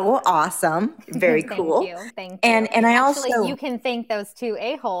 Wow, awesome. Very cool. Thank you. And I actually, also you can thank those two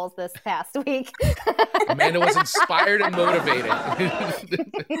a-holes this past week. Amanda was inspired and motivated.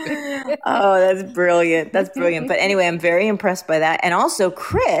 Oh, that's brilliant. That's brilliant. But anyway, I'm very impressed by that. And also,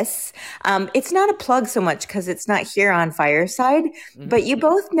 Chris, it's not a plug so much because it's not here on Fireside, but you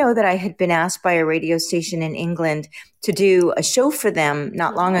both know that I had been asked by a radio station in England to do a show for them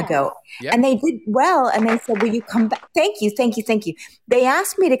not long ago. Yep. And they did well. And they said, will you come back? Thank you. They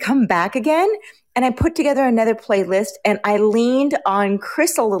asked me to come back again. And I put together another playlist and I leaned on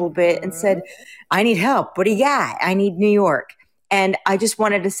Chris a little bit and said, I need help. What do you got? I need New York. And I just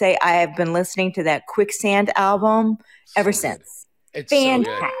wanted to say I have been listening to that Quicksand album ever since. It's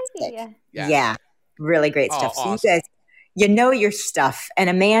fantastic. So good. Yeah. Really great stuff. So awesome. you guys, you know your stuff. And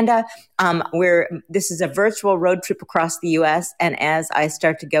Amanda, this is a virtual road trip across the U.S. And as I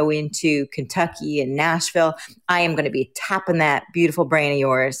start to go into Kentucky and Nashville, I am going to be tapping that beautiful brain of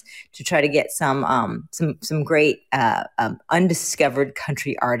yours to try to get some great undiscovered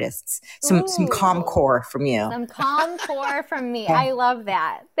country artists, some calm core from you. Some calm core from me. I love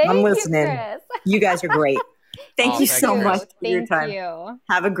that. I'm listening. You, Chris. You guys are great. Thank you so much for your time. Thank you.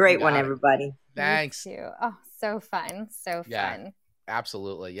 Have a great one, everybody. Thanks. You too. Oh, so fun. So fun.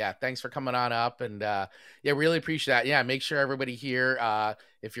 Absolutely. Yeah. Thanks for coming on up. And really appreciate that. Yeah. Make sure everybody here,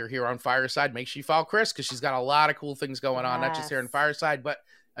 if you're here on Fireside, make sure you follow Chris because she's got a lot of cool things going on, not just here on Fireside, but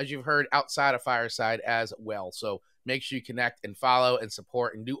as you've heard outside of Fireside as well. So make sure you connect and follow and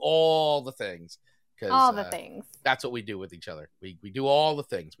support and do all the things. All the things. That's what we do with each other. We do all the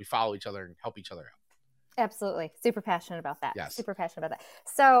things. We follow each other and help each other out. Absolutely. Super passionate about that. Yes. Super passionate about that.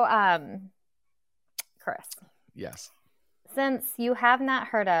 So, Chris. Yes. Since you have not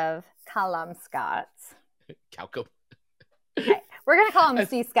heard of Calum Scott. Calum. Okay. We're going to call him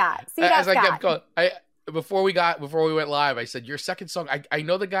C. Scott. C. As Scott. I kept going, before we went live, I said, your second song, I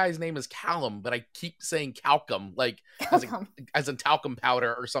know the guy's name is Calum, but I keep saying Calcum, like as in talcum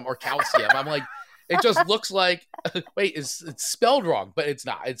powder or calcium. I'm like, it just looks like, wait, it's spelled wrong, but it's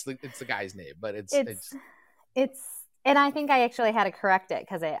not. It's the guy's name, but it's and I think I actually had to correct it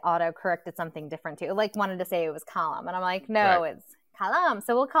because it auto-corrected something different too. Like wanted to say it was Calum. And I'm like, no, It's Calum.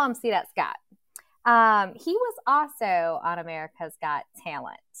 So we'll call him C. Scott. He was also on America's Got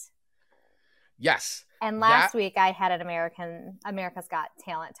Talent. Yes. And last week I had an America's Got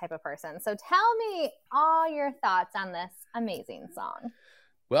Talent type of person. So tell me all your thoughts on this amazing song.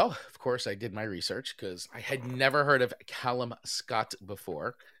 Well, of course, I did my research because I had never heard of Calum Scott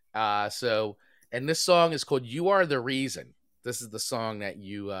before. And this song is called You Are the Reason. This is the song that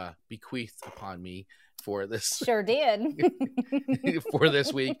you bequeathed upon me for this. Sure did. for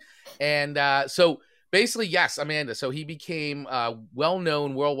this week. And so basically, yes, Amanda. So he became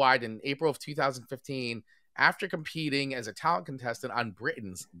well-known worldwide in April of 2015 after competing as a talent contestant on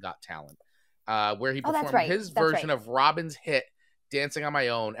Britain's Got Talent, where he performed his version of Robin's hit, Dancing on My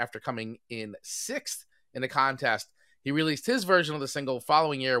Own, after coming in 6th in the contest. He released his version of the single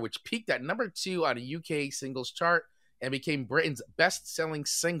following year, which peaked at number 2 on a UK singles chart and became Britain's best-selling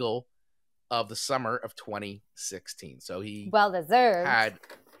single of the summer of 2016. So he well-deserved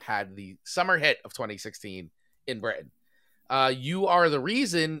had the summer hit of 2016 in Britain. You Are the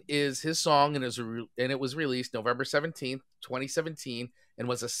Reason is his song, and it was released November 17th, 2017, and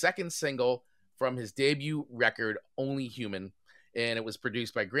was a second single from his debut record, Only Human. And it was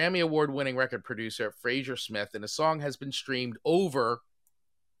produced by Grammy Award-winning record producer Fraser Smith. And the song has been streamed over.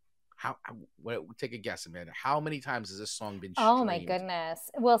 Take a guess, Amanda. How many times has this song been streamed? Oh my goodness!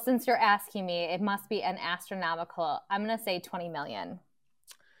 Well, since you're asking me, it must be an astronomical. I'm gonna say 20 million.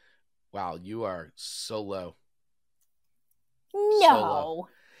 Wow, you are so low. No. So low.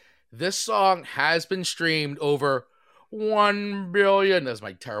 This song has been streamed over 1 billion. That's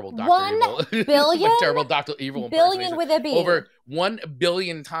my terrible Dr. 1 Evil. billion? My terrible Dr. Evil Billion with a B. Over 1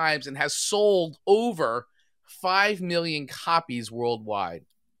 billion times and has sold over 5 million copies worldwide.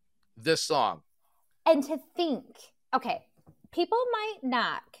 This song. And to think, okay, people might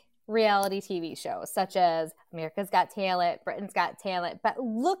knock reality TV shows such as America's Got Talent, Britain's Got Talent, but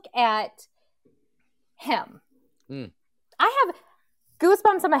look at him. I have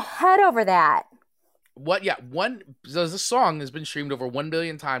goosebumps on my head over that. So this song has been streamed over 1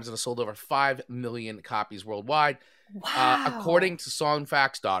 billion times and has sold over 5 million copies worldwide. Wow. According to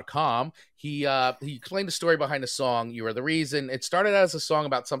songfacts.com, he explained the story behind the song, You Are the Reason. It started as a song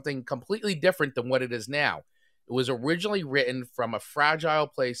about something completely different than what it is now. It was originally written from a fragile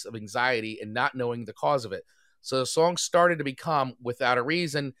place of anxiety and not knowing the cause of it. So the song started to become Without a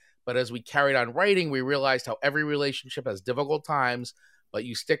Reason, but as we carried on writing, we realized how every relationship has difficult times, but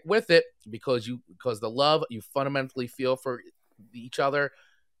you stick with it because the love you fundamentally feel for each other,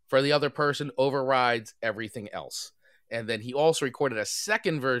 for the other person, overrides everything else. And then he also recorded a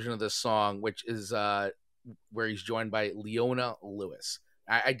second version of this song, which is where he's joined by Leona Lewis.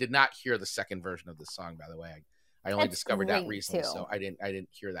 I did not hear the second version of this song, by the way. I only discovered that recently, so I didn't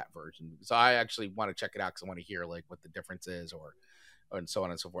hear that version. So I actually want to check it out because I want to hear like what the difference is, or and so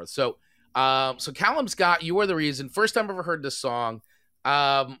on and so forth. So so Calum Scott, You Are the Reason. First time I ever heard this song.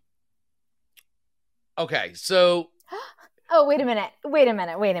 Okay, so oh, wait a minute.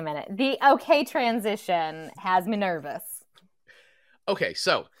 The okay transition has me nervous. Okay,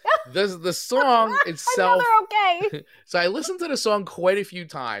 so the song itself. Okay. So I listened to the song quite a few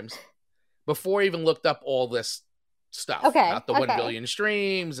times before I even looked up all this stuff. Okay. About the 1 billion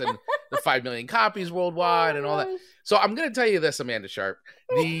streams and the 5 million copies worldwide and all that. So I'm gonna tell you this, Amanda Sharp.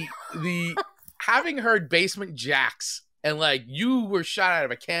 The having heard Basement Jaxx and like you were shot out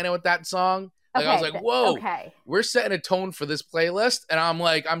of a cannon with that song. Like I was like, whoa, we're setting a tone for this playlist. And I'm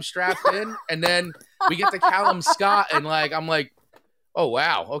like, I'm strapped in. And then we get to Calum Scott and like, I'm like, oh,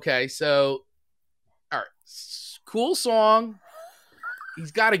 wow. Okay. So, all right. Cool song.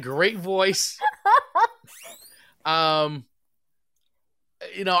 He's got a great voice. I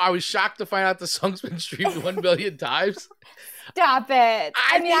was shocked to find out the song's been streamed 1 billion times. Stop it.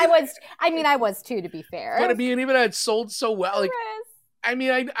 I was too, to be fair. But I mean, even though it sold so well, like, I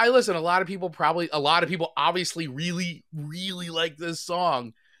mean, I listen, a lot of people obviously really, really like this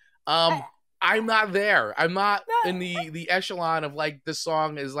song. I'm not there. I'm not in the echelon of like, this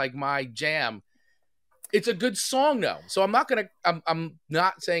song is like my jam. It's a good song though. So I'm not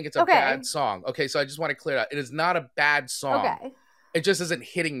saying it's a bad song. Okay. So I just want to clear that. It is not a bad song. Okay. It just isn't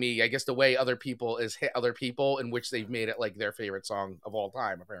hitting me, I guess, the way other people hit other people, in which they've made it like their favorite song of all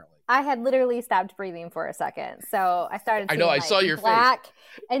time, apparently. I had literally stopped breathing for a second. So I started seeing, I saw your black,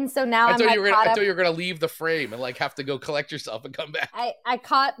 face. And so now I thought you were going to leave the frame and like have to go collect yourself and come back. I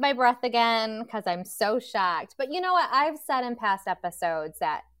caught my breath again because I'm so shocked. But you know what? I've said in past episodes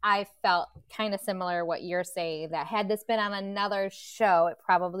that I felt kind of similar what you're saying, that had this been on another show, it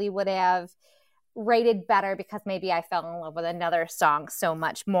probably would have rated better because maybe I fell in love with another song so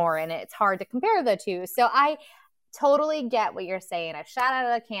much more, and it's hard to compare the two. So I totally get what you're saying. I shot out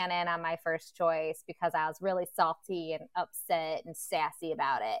of the cannon on my first choice because I was really salty and upset and sassy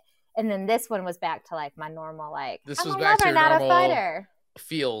about it. And then this one was back to like my normal, like, this was back to your normal, not a fighter.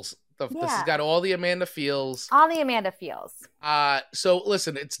 Feels. This has got all the Amanda feels. All the Amanda feels. So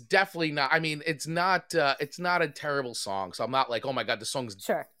listen, it's definitely not. I mean, it's not a terrible song. So I'm not like, oh my god, the song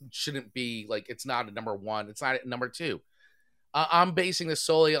shouldn't be like. It's not a number one. It's not a number two. I'm basing this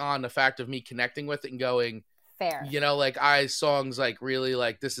solely on the fact of me connecting with it and going, fair. You know, like songs like really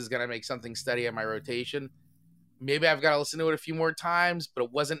like this is gonna make something steady in my rotation. Maybe I've got to listen to it a few more times, but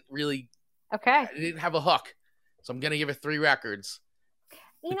it wasn't really okay. It didn't have a hook, so I'm gonna give it 3 records.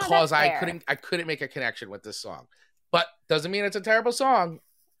 You know, because I couldn't make a connection with this song, but doesn't mean it's a terrible song.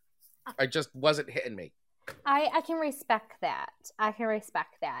 I just wasn't hitting me. I can respect that.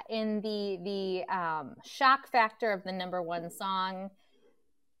 In the shock factor of the number one song,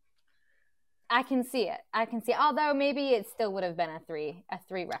 I can see it. Although maybe it still would have been a three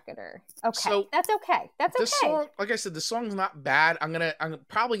recorder. Okay, so that's okay. That's okay. Song, like I said, the song's not bad. I'm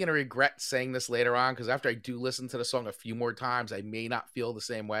probably gonna regret saying this later on because after I do listen to the song a few more times, I may not feel the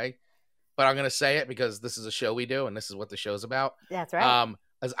same way. But I'm gonna say it because this is a show we do, and this is what the show's about. That's right.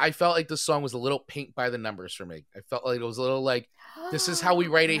 As I felt like the song was a little paint by the numbers for me. I felt like it was a little like, this is how we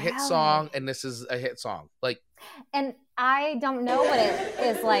write a hit song, and this is a hit song. Like, and I don't know what it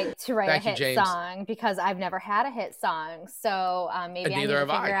is like to write a hit song because I've never had a hit song. So maybe I need to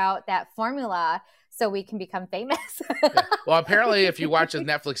figure out that formula so we can become famous. Yeah. Well, apparently, if you watch a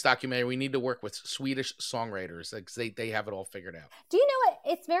Netflix documentary, we need to work with Swedish songwriters. Like they have it all figured out. Do you know what?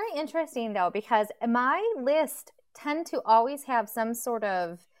 It's very interesting though, because my list tend to always have some sort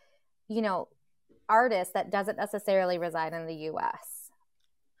of, artist that doesn't necessarily reside in the U.S.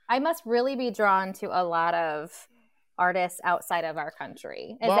 I must really be drawn to a lot of artists outside of our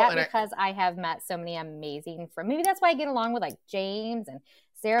country. Is that because I have met so many amazing friends? Maybe that's why I get along with like James and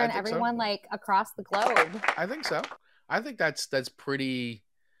Sarah and everyone like across the globe. I think so. I think that's pretty.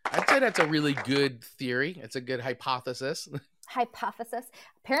 I'd say that's a really good theory. It's a good hypothesis.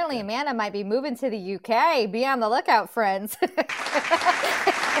 Apparently, Amanda might be moving to the UK. Be on the lookout, friends. We're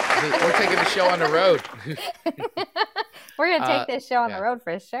taking the show on the road. We're going to take this show on the road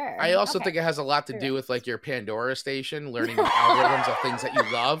for sure. I also think it has a lot to do with like your Pandora station, learning the algorithms of things that you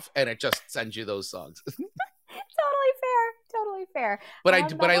love, and it just sends you those songs. Totally fair. But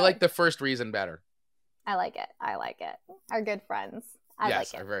I like the first reason better. I like it. Our good friends. I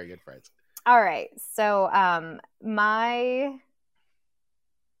yes, like it. Are very good friends. All right. So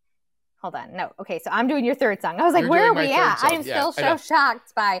hold on. No. Okay. So I'm doing your third song. I was like, where are we at? I am still so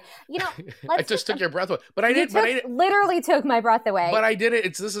shocked by, I just took your breath away. But I did. Literally took my breath away. But I did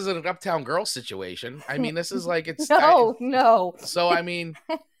it. This is an Uptown Girl situation. I mean, this is like, it's. No. So, I mean.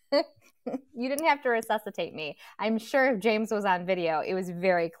 You didn't have to resuscitate me. I'm sure if James was on video, it was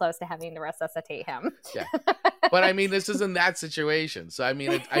very close to having to resuscitate him. Yeah. But I mean, this isn't that situation. So, I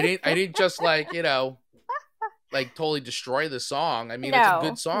mean, I didn't just like, like totally destroy the song. I mean, it's a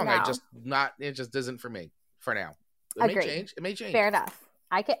good song. It just isn't for me for now. It may change. Fair enough.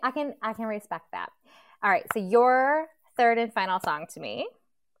 I can respect that. All right. So your third and final song to me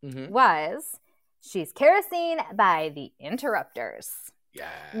was She's Kerosene by the Interrupters. Yeah.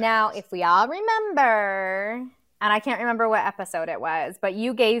 Now, if we all remember, and I can't remember what episode it was, but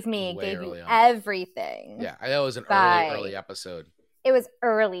you gave me everything. Yeah, I know it was an early episode. It was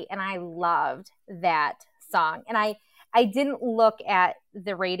early, and I loved that song. And I didn't look at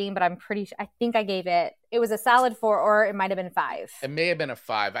the rating, but I'm pretty sure, I think I gave it was a solid 4, or it might have been 5. It may have been a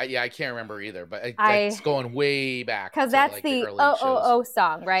 5. I can't remember either, but it's going way back. Because that's like the OOO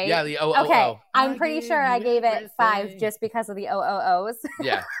song, right? Yeah, the OOO. Okay, I'm pretty sure I gave it 5 just because of the OOOs.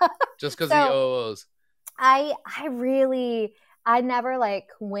 Yeah, just because of the OOOs. I never like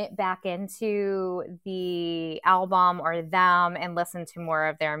went back into the album or them and listened to more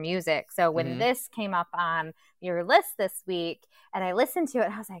of their music. So when this came up on your list this week and I listened to it,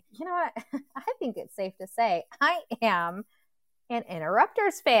 I was like, you know what? I think it's safe to say I am an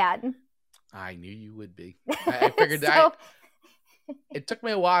Interrupters fan. I knew you would be. I figured that. It took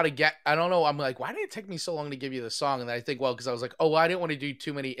me a while to get, I don't know. I'm like, why did it take me so long to give you the song? And then I think, well, because I was like, I didn't want to do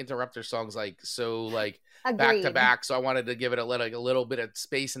too many Interrupter songs, back to back. So I wanted to give it a little bit of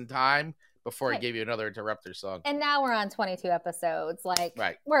space and time before I gave you another Interrupter song. And now we're on 22 episodes.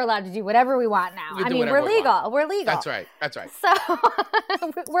 We're allowed to do whatever we want now. We're legal. We're legal. That's right. So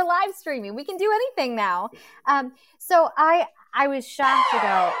we're live streaming. We can do anything now. So I was shocked to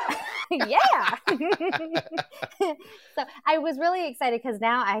go, yeah. So I was really excited because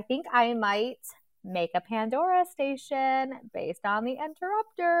now I think I might make a Pandora station based on the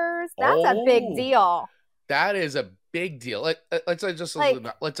Interrupters. That's a big deal. That is a big deal. Let's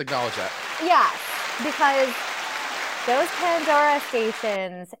acknowledge that. Yeah, because those Pandora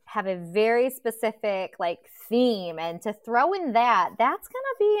stations have a very specific theme, and to throw in that's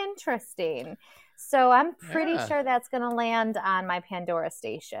gonna be interesting. So I'm pretty sure that's going to land on my Pandora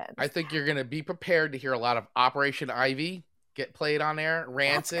station. I think you're going to be prepared to hear a lot of Operation Ivy get played on there.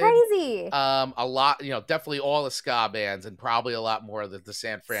 Rancid. That's crazy. A lot, definitely all the ska bands, and probably a lot more of the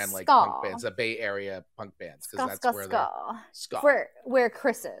San Fran punk bands, the Bay Area punk bands, because that's where they're ska. We're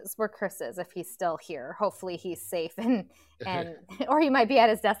Chris's. We're Chris's if he's still here. Hopefully he's safe and or he might be at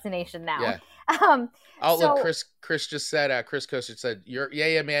his destination now. Yeah. Look, Chris just said, Chris Coaster said,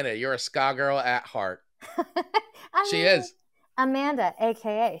 Amanda, you're a ska girl at heart. She is. Amanda,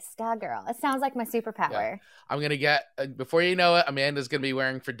 aka Ska Girl. It sounds like my superpower. Yeah. I'm gonna get before you know it, Amanda's gonna be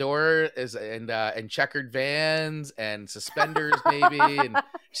wearing fedora and checkered Vans and suspenders maybe, and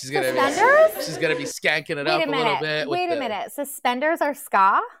she's gonna be skanking it up a little bit. Wait a minute, suspenders are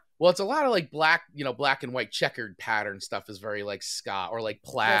ska? Well, it's a lot of black, black and white checkered pattern stuff is very ska, or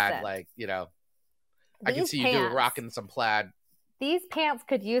plaid. Listen, I can see you rocking some plaid. These pants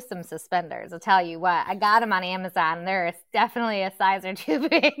could use some suspenders. I'll tell you what. I got them on Amazon. They're definitely a size or two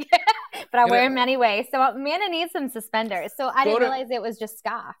big, but I wear them anyway. So Amanda needs some suspenders. So I didn't realize it was just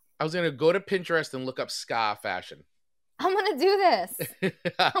ska. I was going to go to Pinterest and look up ska fashion. I'm going to do this.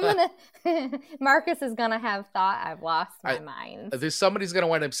 Marcus is going to have thought I've lost my mind. Somebody's going to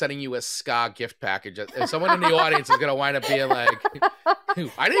wind up sending you a ska gift package. And someone in the audience is going to wind up being like,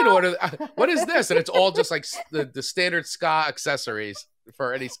 I didn't order. What is this? And it's all just the standard ska accessories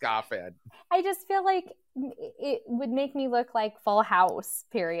for any ska fan. I just feel like it would make me look like Full House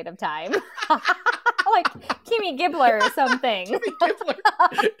period of time. Like Kimmy Gibbler or something. Kimmy Gibbler.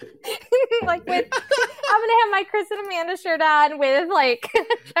 I'm gonna have my Chris and Amanda shirt on with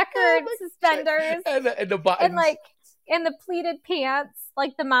checkered suspenders and the buttons and the pleated pants,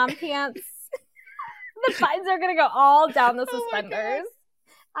 the mom pants. The buttons are gonna go all down the suspenders.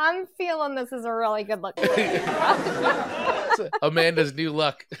 I'm feeling this is a really good look. Amanda's new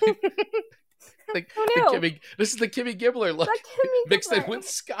look. Who knew? This is the Kimmy Gibbler look mixed in with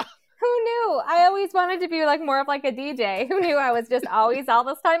ska. Who knew? I always wanted to be more of a DJ. Who knew I was just always all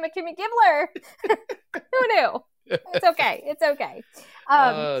this time a Kimmy Gibbler? Who knew? It's okay. It's okay.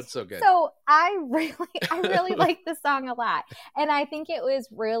 It's so good. So I really like the song a lot, and I think it was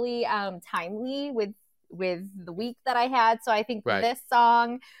really timely with with the week that I had. So I think Right. this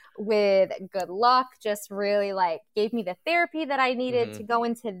song with Good Luck just really like gave me the therapy that I needed to go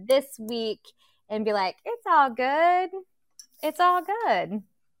into this week and be like, it's all good. It's all good.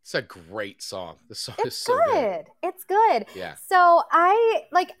 It's a great song. The song is It's so good. It's good. Yeah. So I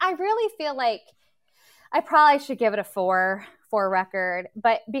really feel like I probably should give it a 4 record,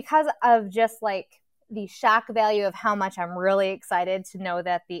 but because of just like the shock value of how much I'm really excited to know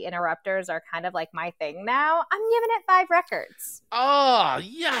that the Interrupters are kind of like my thing now, I'm giving it 5 records. Oh,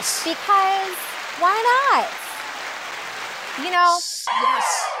 yes. Because why not? You know?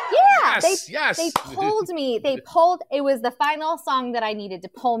 Yes. Yeah. Yes. They pulled me. It was the final song that I needed to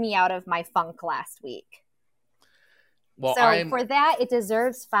pull me out of my funk last week. Well, so for that, it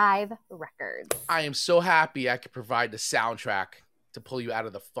deserves 5 records. I am so happy I could provide the soundtrack to pull you out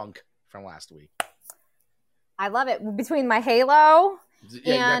of the funk from last week. I love it. Between my Halo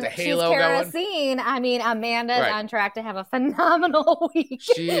and the Halo She's Kerosene, I mean, Amanda's on track to have a phenomenal week.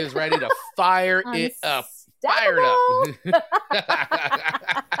 She is ready to fire it up. Fire it up.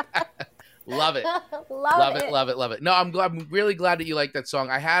 Love it. Love it. No, I'm really glad that you like that song.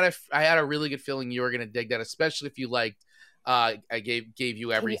 I had a really good feeling you were going to dig that, especially if you liked I gave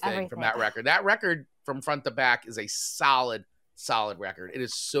you everything from that record. That record from front to back is a solid record. It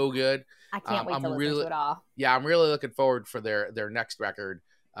is so good. I can't wait to listen to it all. Yeah, I'm really looking forward for their next record.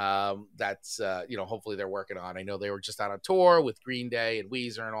 That's hopefully they're working on. I know they were just on a tour with Green Day and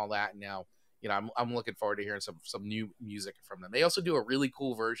Weezer and all that, and now I'm looking forward to hearing some new music from them. They also do a really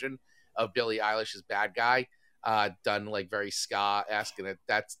cool version of Billie Eilish's Bad Guy, done like very ska-esque, and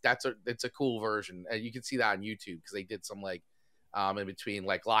it's a cool version. You can see that on YouTube because they did some like in between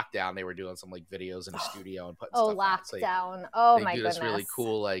like lockdown, they were doing some like videos in the studio and putting stuff lockdown. They My do goodness. this really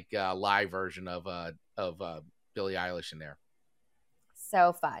cool like live version of Billie Eilish in there.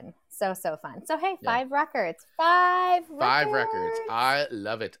 So fun. So fun. So hey, 5 records. 5 records. I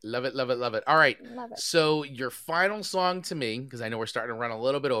love it. Love it. All right. Love it. So your final song to me, because I know we're starting to run a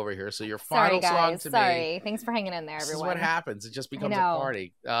little bit over here. So your final song to me. Sorry. Thanks for hanging in there, everyone. This is what happens. It just becomes a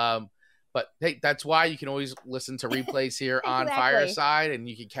party. But hey, that's why you can always listen to replays here on Fireside, and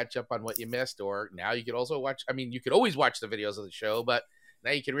you can catch up on what you missed. Or now you could also watch. I mean, you could always watch the videos of the show, but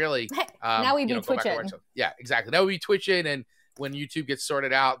now you can really. Now we be twitching. Yeah, exactly. Now we be twitching, and when YouTube gets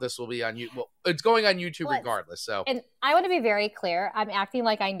sorted out, this will be on YouTube. Well, it's going on YouTube regardless. So, and I want to be very clear. I'm acting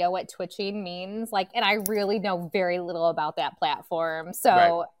like I know what twitching means, and I really know very little about that platform.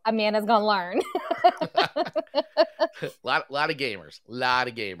 So Amanda's gonna learn. lot of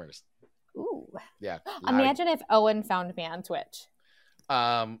gamers. Ooh. Yeah. Imagine if Owen found me on Twitch.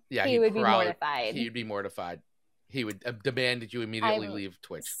 Yeah, he would be mortified. He'd be mortified. He would demand that you immediately leave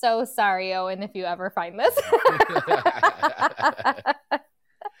Twitch. So sorry, Owen, if you ever find this.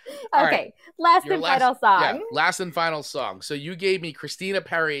 Okay, last and final song. Yeah, last and final song. So you gave me Christina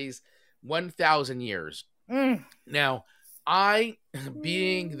Perri's 1,000 Years. Now, I,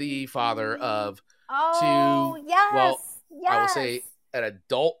 being the father of two, I will say an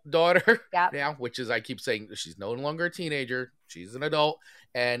adult daughter now, which is, I keep saying she's no longer a teenager. She's an adult.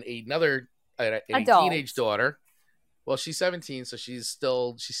 And another a teenage daughter. Well, she's 17, so she's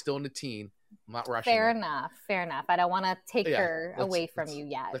still in the teen. I'm not rushing. Fair enough. I don't want to take her away from you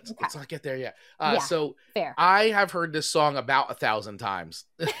yet. Let's not get there yet. So fair. I have heard this song about 1,000 times.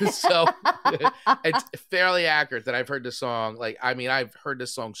 So it's fairly accurate that I've heard this song. I've heard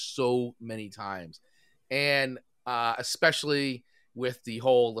this song so many times. And especially with the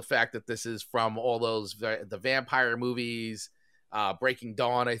fact that this is from all those the vampire movies, Breaking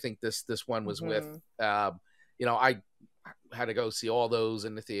Dawn. I think this one was with. I had to go see all those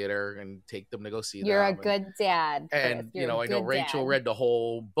in the theater and take them to go see them. You're a good dad. And I know Rachel read the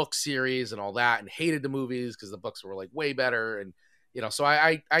whole book series and all that and hated the movies because the books were like way better. And so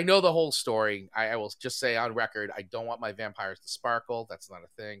I know the whole story. I will just say on record, I don't want my vampires to sparkle. That's not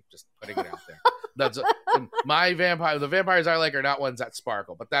a thing. Just putting it out there. That's the vampires I like are not ones that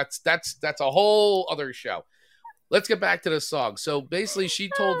sparkle, but that's a whole other show. Let's get back to the song. So basically, she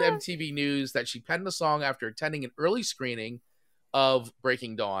told MTV News that she penned the song after attending an early screening of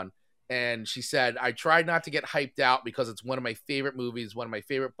Breaking Dawn. And she said, I tried not to get hyped out because it's one of my favorite movies, one of my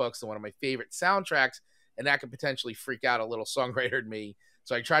favorite books, and one of my favorite soundtracks. And that could potentially freak out a little songwriter in me.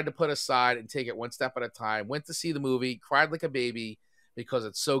 So I tried to put aside and take it one step at a time. Went to see the movie, cried like a baby because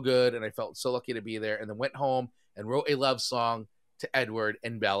it's so good. And I felt so lucky to be there. And then went home and wrote a love song to Edward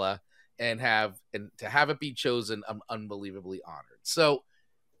and Bella. And to have it be chosen, I'm unbelievably honored. So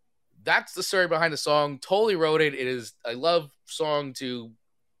that's the story behind the song. Totally wrote it. It is a love song to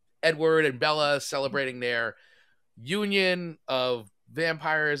Edward and Bella celebrating their union of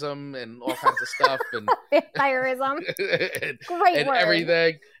vampirism and all kinds of stuff and Vampirism. Great and word.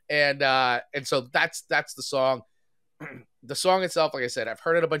 everything. And so that's the song. The song itself, like I said, I've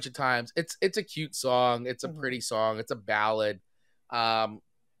heard it a bunch of times. It's a cute song. It's a pretty song. It's a ballad.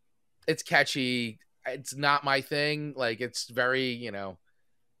 It's catchy. It's not my thing. Like, it's very,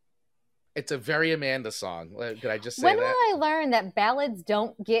 it's a very Amanda song. Could I just say when that? will I learn that ballads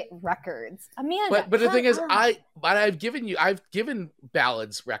don't get records? Amanda, But the thing is, on. I've given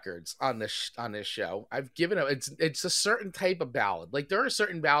ballads records on this show. I've given them. It's a certain type of ballad. Like, there are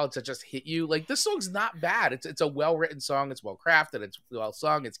certain ballads that just hit you. Like, this song's not bad. It's a well written song. It's well crafted. It's well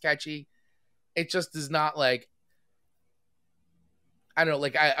sung. It's catchy. It just is not like, I don't know.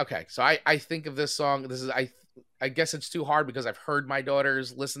 Like, so I think of this song. This is I guess it's too hard because I've heard my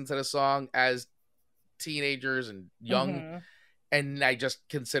daughters listen to the song as teenagers and young, and I just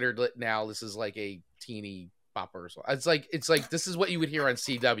considered it now. This is like a teeny bopper song. It's like this is what you would hear on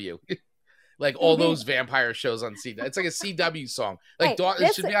CW, like all those vampire shows on CW. It's like a CW song. Like,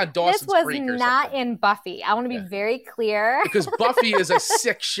 it should be on Dawson's Creek or something. This was not in Buffy. I want to be very clear, because Buffy is a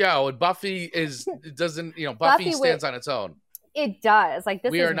sick show, and Buffy Buffy stands on its own. It does. Like,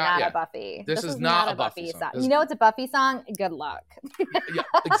 this is not a Buffy. This is not a Buffy song. You know what's a Buffy song? Good luck. Yeah,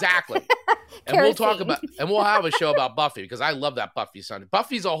 exactly. And we'll have a show about Buffy, because I love that Buffy song.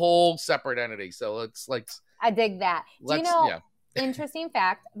 Buffy's a whole separate entity, so it's like, I dig that. Do you know, interesting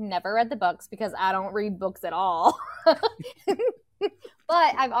fact, I've never read the books because I don't read books at all. But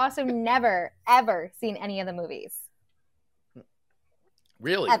I've also never, ever seen any of the movies.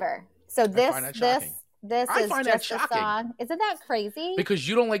 Really? Ever. So this I is find just that a shocking. song. Isn't that crazy? Because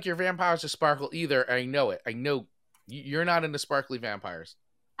you don't like your vampires to sparkle either. I know it. I know you're not into sparkly vampires.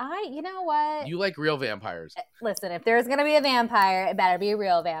 You know what? You like real vampires. Listen, if there's going to be a vampire, it better be a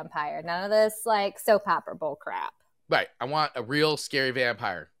real vampire. None of this, like, soap opera bull crap. Right. I want a real scary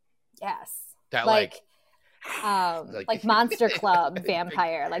vampire. Yes. That like Monster Club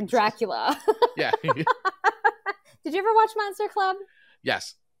vampire, like Dracula. Yeah. Did you ever watch Monster Club?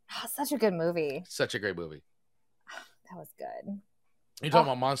 Yes. Oh, such a good movie. Such a great movie. That was good. You're talking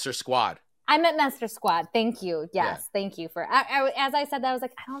about Monster Squad. I meant Monster Squad. Thank you. Yes, thank you for. As I said that, I was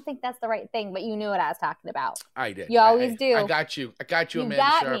like, I don't think that's the right thing, but you knew what I was talking about. I did. You always do. I got you. You Amanda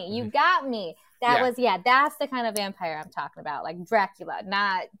got Sharp. me. You got me. That's the kind of vampire I'm talking about, like Dracula,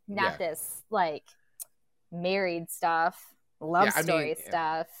 not this like married stuff, love story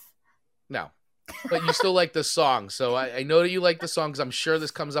stuff. No. But you still like the song, so I know that you like the song, because I'm sure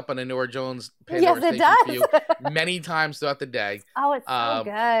this comes up on the Nora Jones Pandora Station for you many times throughout the day. Oh, it's so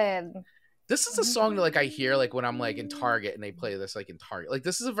good. This is a song that, like, I hear, like, when I'm, like, in Target and they play this, like, in Target. Like,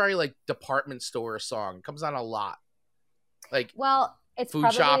 this is a very, like, department store song. It comes on a lot. Like, it's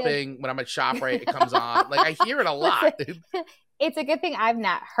food shopping. When I'm at ShopRite, it comes on. Like, I hear it a lot. It's a good thing I've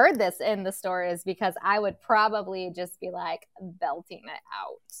not heard this in the stores, because I would probably just be, like, belting it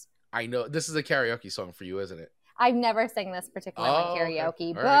out. I know. This is a karaoke song for you, isn't it? I've never sang this particular one karaoke,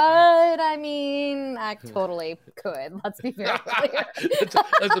 okay. but Right. I mean, I totally could. Let's be very clear.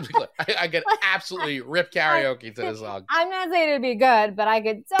 Let's be clear. I could absolutely rip karaoke to this song. I'm not saying it'd be good, but I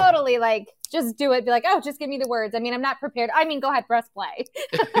could totally, like, just do it. Be like, oh, just give me the words. I mean, I'm not prepared. I mean, go ahead, press play.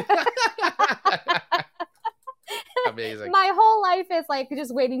 Amazing. My whole life is, like,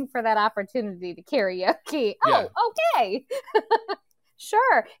 just waiting for that opportunity to karaoke. Yeah. Oh, okay.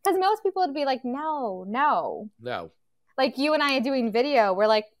 Sure. Because most people would be like, no. Like, you and I are doing video. We're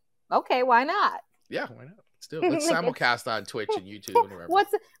like, okay, why not? Yeah, why not? Let's do it. Let's simulcast on Twitch and YouTube and wherever.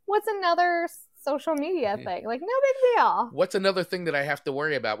 What's another social media thing? Like, no big deal. What's another thing that I have to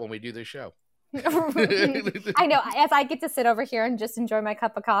worry about when we do this show? I know. As I get to sit over here and just enjoy my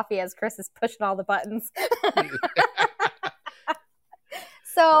cup of coffee as Chris is pushing all the buttons.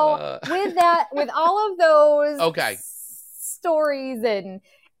 So with all of those stories and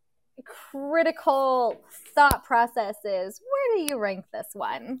critical thought processes, where do you rank this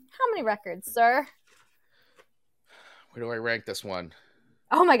one? How many records, sir? Where do I rank this one?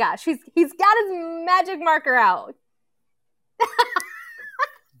 Oh my gosh, he's got his magic marker out.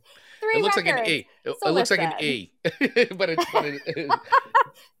 It looks records. like an E. So it looks like an E, but it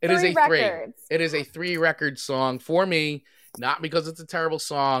is a 3. It is a 3-record song for me. Not because it's a terrible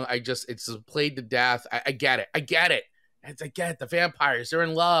song. It's played to death. I get it. I get it. The vampires, they're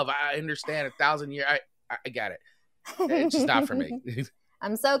in love. I understand 1,000 years. I get it. It's just not for me.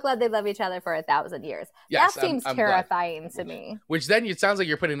 I'm so glad they love each other for 1,000 years. Yes, that seems I'm terrifying to me. Which then it sounds like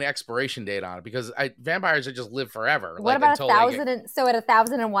you're putting an expiration date on it, because vampires are just live forever. What about 1,000? So at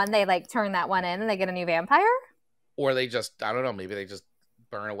 1,001, they like turn that one in and they get a new vampire? Or they just, I don't know, maybe they just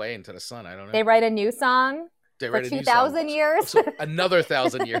burn away into the sun. I don't know. They write a new song? They For write a new 2,000 song. years. So another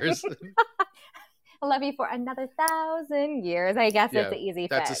 1,000 years. I love you for another 1,000 years. I guess it's an easy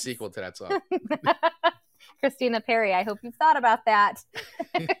That's fix. a sequel to that song. Christina Perri, I hope you've thought about that.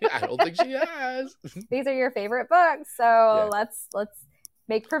 I don't think she has. These are your favorite books, so let's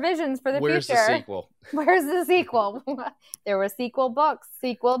make provisions for the Where's future. the sequel? Where's the sequel? There were sequel books,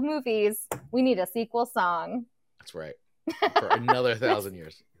 sequel movies. We need a sequel song. That's right. For another 1,000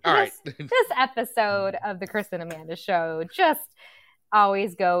 years. All right. This episode of the Chris and Amanda Show just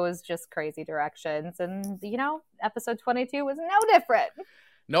always goes just crazy directions. And, you know, episode 22 was no different.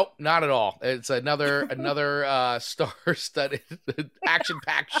 Nope, not at all. It's another star-studded,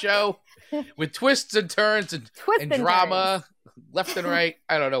 action-packed show with twists and turns and drama left and right.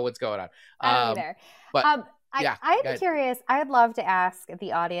 I don't know what's going on. I don't either. But I'm curious. I'd love to ask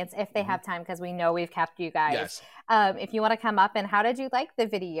the audience if they have time, because we know we've kept you guys. Yes. If you want to come up, and how did you like the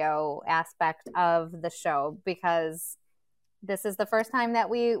video aspect of the show? Because this is the first time that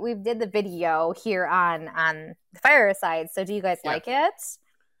we did the video here on the Fireside. So do you guys like it?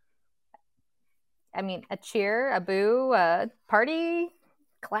 I mean, a cheer, a boo, a party,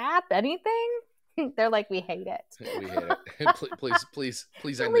 clap, anything? They're like, we hate it. We hate it.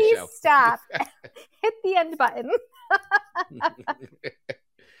 Please end the show. Stop. Hit the end button.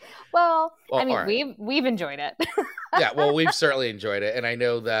 Well, I mean, right. we've enjoyed it. Yeah, well, we've certainly enjoyed it, and I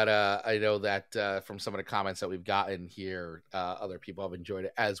know that from some of the comments that we've gotten here, other people have enjoyed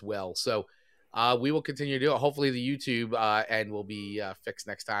it as well. So we will continue to do it. Hopefully, the YouTube end will be fixed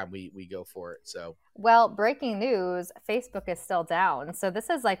next time we go for it. So, well, breaking news: Facebook is still down. So this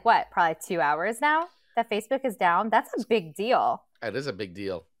is like what, probably 2 hours now that Facebook is down. That's a big deal. It is a big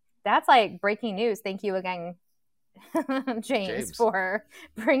deal. That's like breaking news. Thank you again, James, for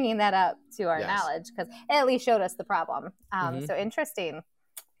bringing that up to our knowledge, because it at least showed us the problem. So interesting.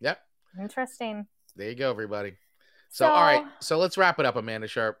 Yep. Interesting. There you go, everybody. So all right. So let's wrap it up, Amanda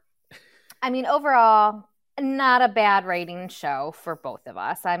Sharp. I mean, overall, not a bad rating show for both of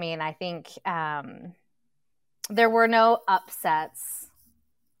us. I mean, I think there were no upsets.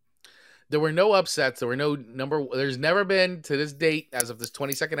 There were no upsets. There were no there's never been, to this date, as of this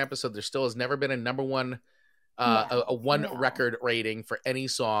 22nd episode, there still has never been a number one, record rating for any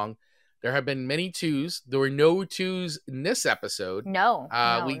song. There have been many twos. There were no twos in this episode. No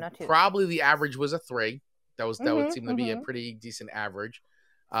twos. Probably the average was a 3. That would seem to be a pretty decent average.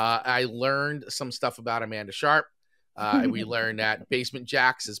 I learned some stuff about Amanda Sharp. We learned that Basement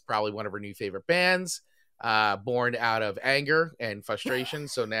Jaxx is probably one of her new favorite bands, born out of anger and frustration.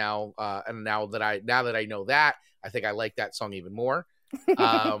 So now that I know that, I think I like that song even more.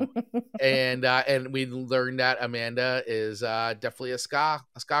 And we learned that Amanda is definitely a ska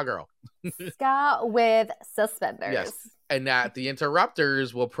girl. Ska with suspenders. Yes, and that the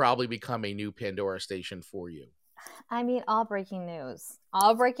Interrupters will probably become a new Pandora station for you. I mean, all breaking news.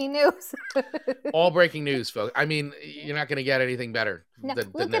 All breaking news. All breaking news, folks. I mean, you're not going to get anything better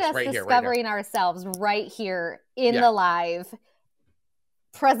than look this at us right here. Discovering ourselves right here in the live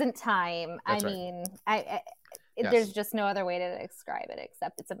present time. That's There's just no other way to describe it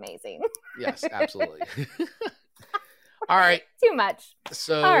except it's amazing. Yes, absolutely. All right. Too much.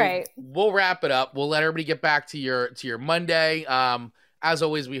 So all right, we'll wrap it up. We'll let everybody get back to your Monday. As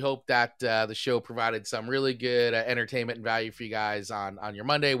always, we hope that the show provided some really good entertainment and value for you guys on your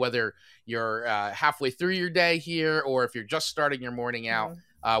Monday, whether you're halfway through your day here or if you're just starting your morning out,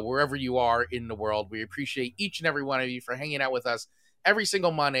 wherever you are in the world. We appreciate each and every one of you for hanging out with us every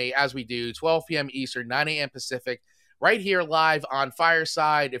single Monday, as we do, 12 p.m. Eastern, 9 a.m. Pacific, right here live on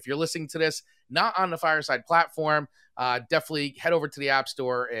Fireside. If you're listening to this not on the Fireside platform, definitely head over to the App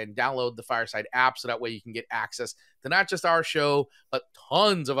Store and download the Fireside app, so that way you can get access to not just our show, but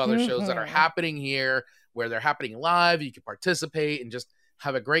tons of other shows that are happening here, where they're happening live. You can participate and just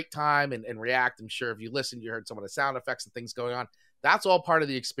have a great time and react. I'm sure if you listened, you heard some of the sound effects and things going on. That's all part of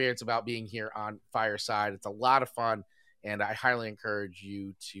the experience about being here on Fireside. It's a lot of fun, and I highly encourage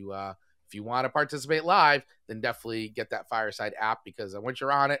you to, if you want to participate live, then definitely get that Fireside app, because once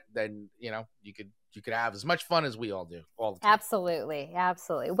you're on it, then, you could have as much fun as we all do all the time. Absolutely.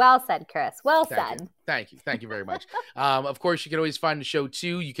 Well said, Chris. Well said. Thank you very much. Of course, you can always find the show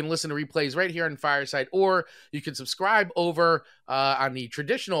too. You can listen to replays right here on Fireside, or you can subscribe over on the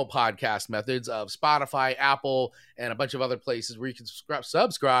traditional podcast methods of Spotify, Apple, and a bunch of other places where you can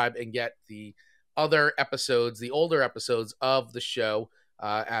subscribe and get the other episodes, the older episodes of the show,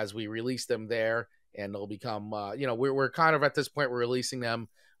 as we release them there. And they'll become, we're kind of at this point, we're releasing them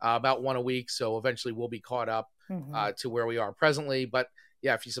about one a week. So eventually we'll be caught up to where we are presently. But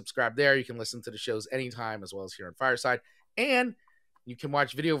yeah, if you subscribe there, you can listen to the shows anytime, as well as here on Fireside. And You can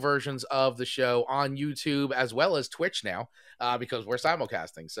watch video versions of the show on YouTube as well as Twitch now, because we're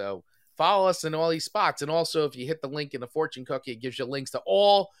simulcasting. So follow us in all these spots. And also, if you hit the link in the fortune cookie, it gives you links to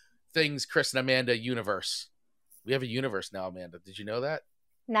all things Chris and Amanda universe. We have a universe now, Amanda. Did you know that?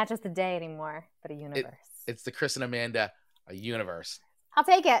 Not just a day anymore, but a universe. It's the Chris and Amanda universe. I'll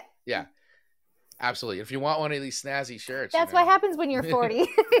take it. Yeah, absolutely. If you want one of these snazzy shirts. That's what happens when you're 40.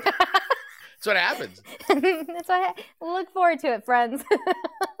 That's what happens. That's why look forward to it, friends.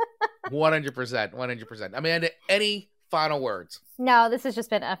 100%. Amanda, any final words? No, this has just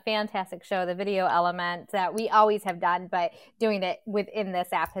been a fantastic show. The video element that we always have done, but doing it within this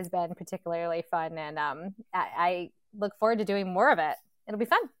app has been particularly fun. And I look forward to doing more of it. It'll be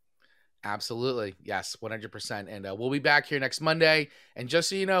fun. Absolutely. Yes, 100%. And we'll be back here next Monday. And just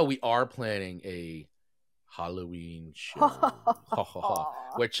so you know, we are planning a Halloween show,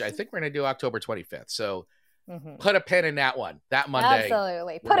 which I think we're going to do October 25th. So put a pin in that one. That Monday.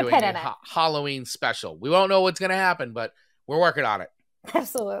 Absolutely. Put a pin in it. Halloween special. We won't know what's going to happen, but we're working on it.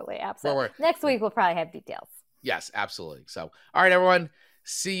 Absolutely. Next week, we'll probably have details. Yes, absolutely. So, all right, everyone.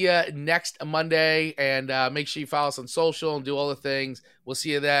 See you next Monday. And make sure you follow us on social and do all the things. We'll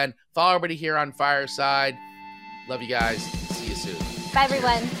see you then. Follow everybody here on Fireside. Love you guys. See you soon. Bye,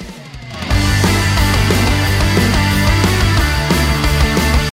 everyone.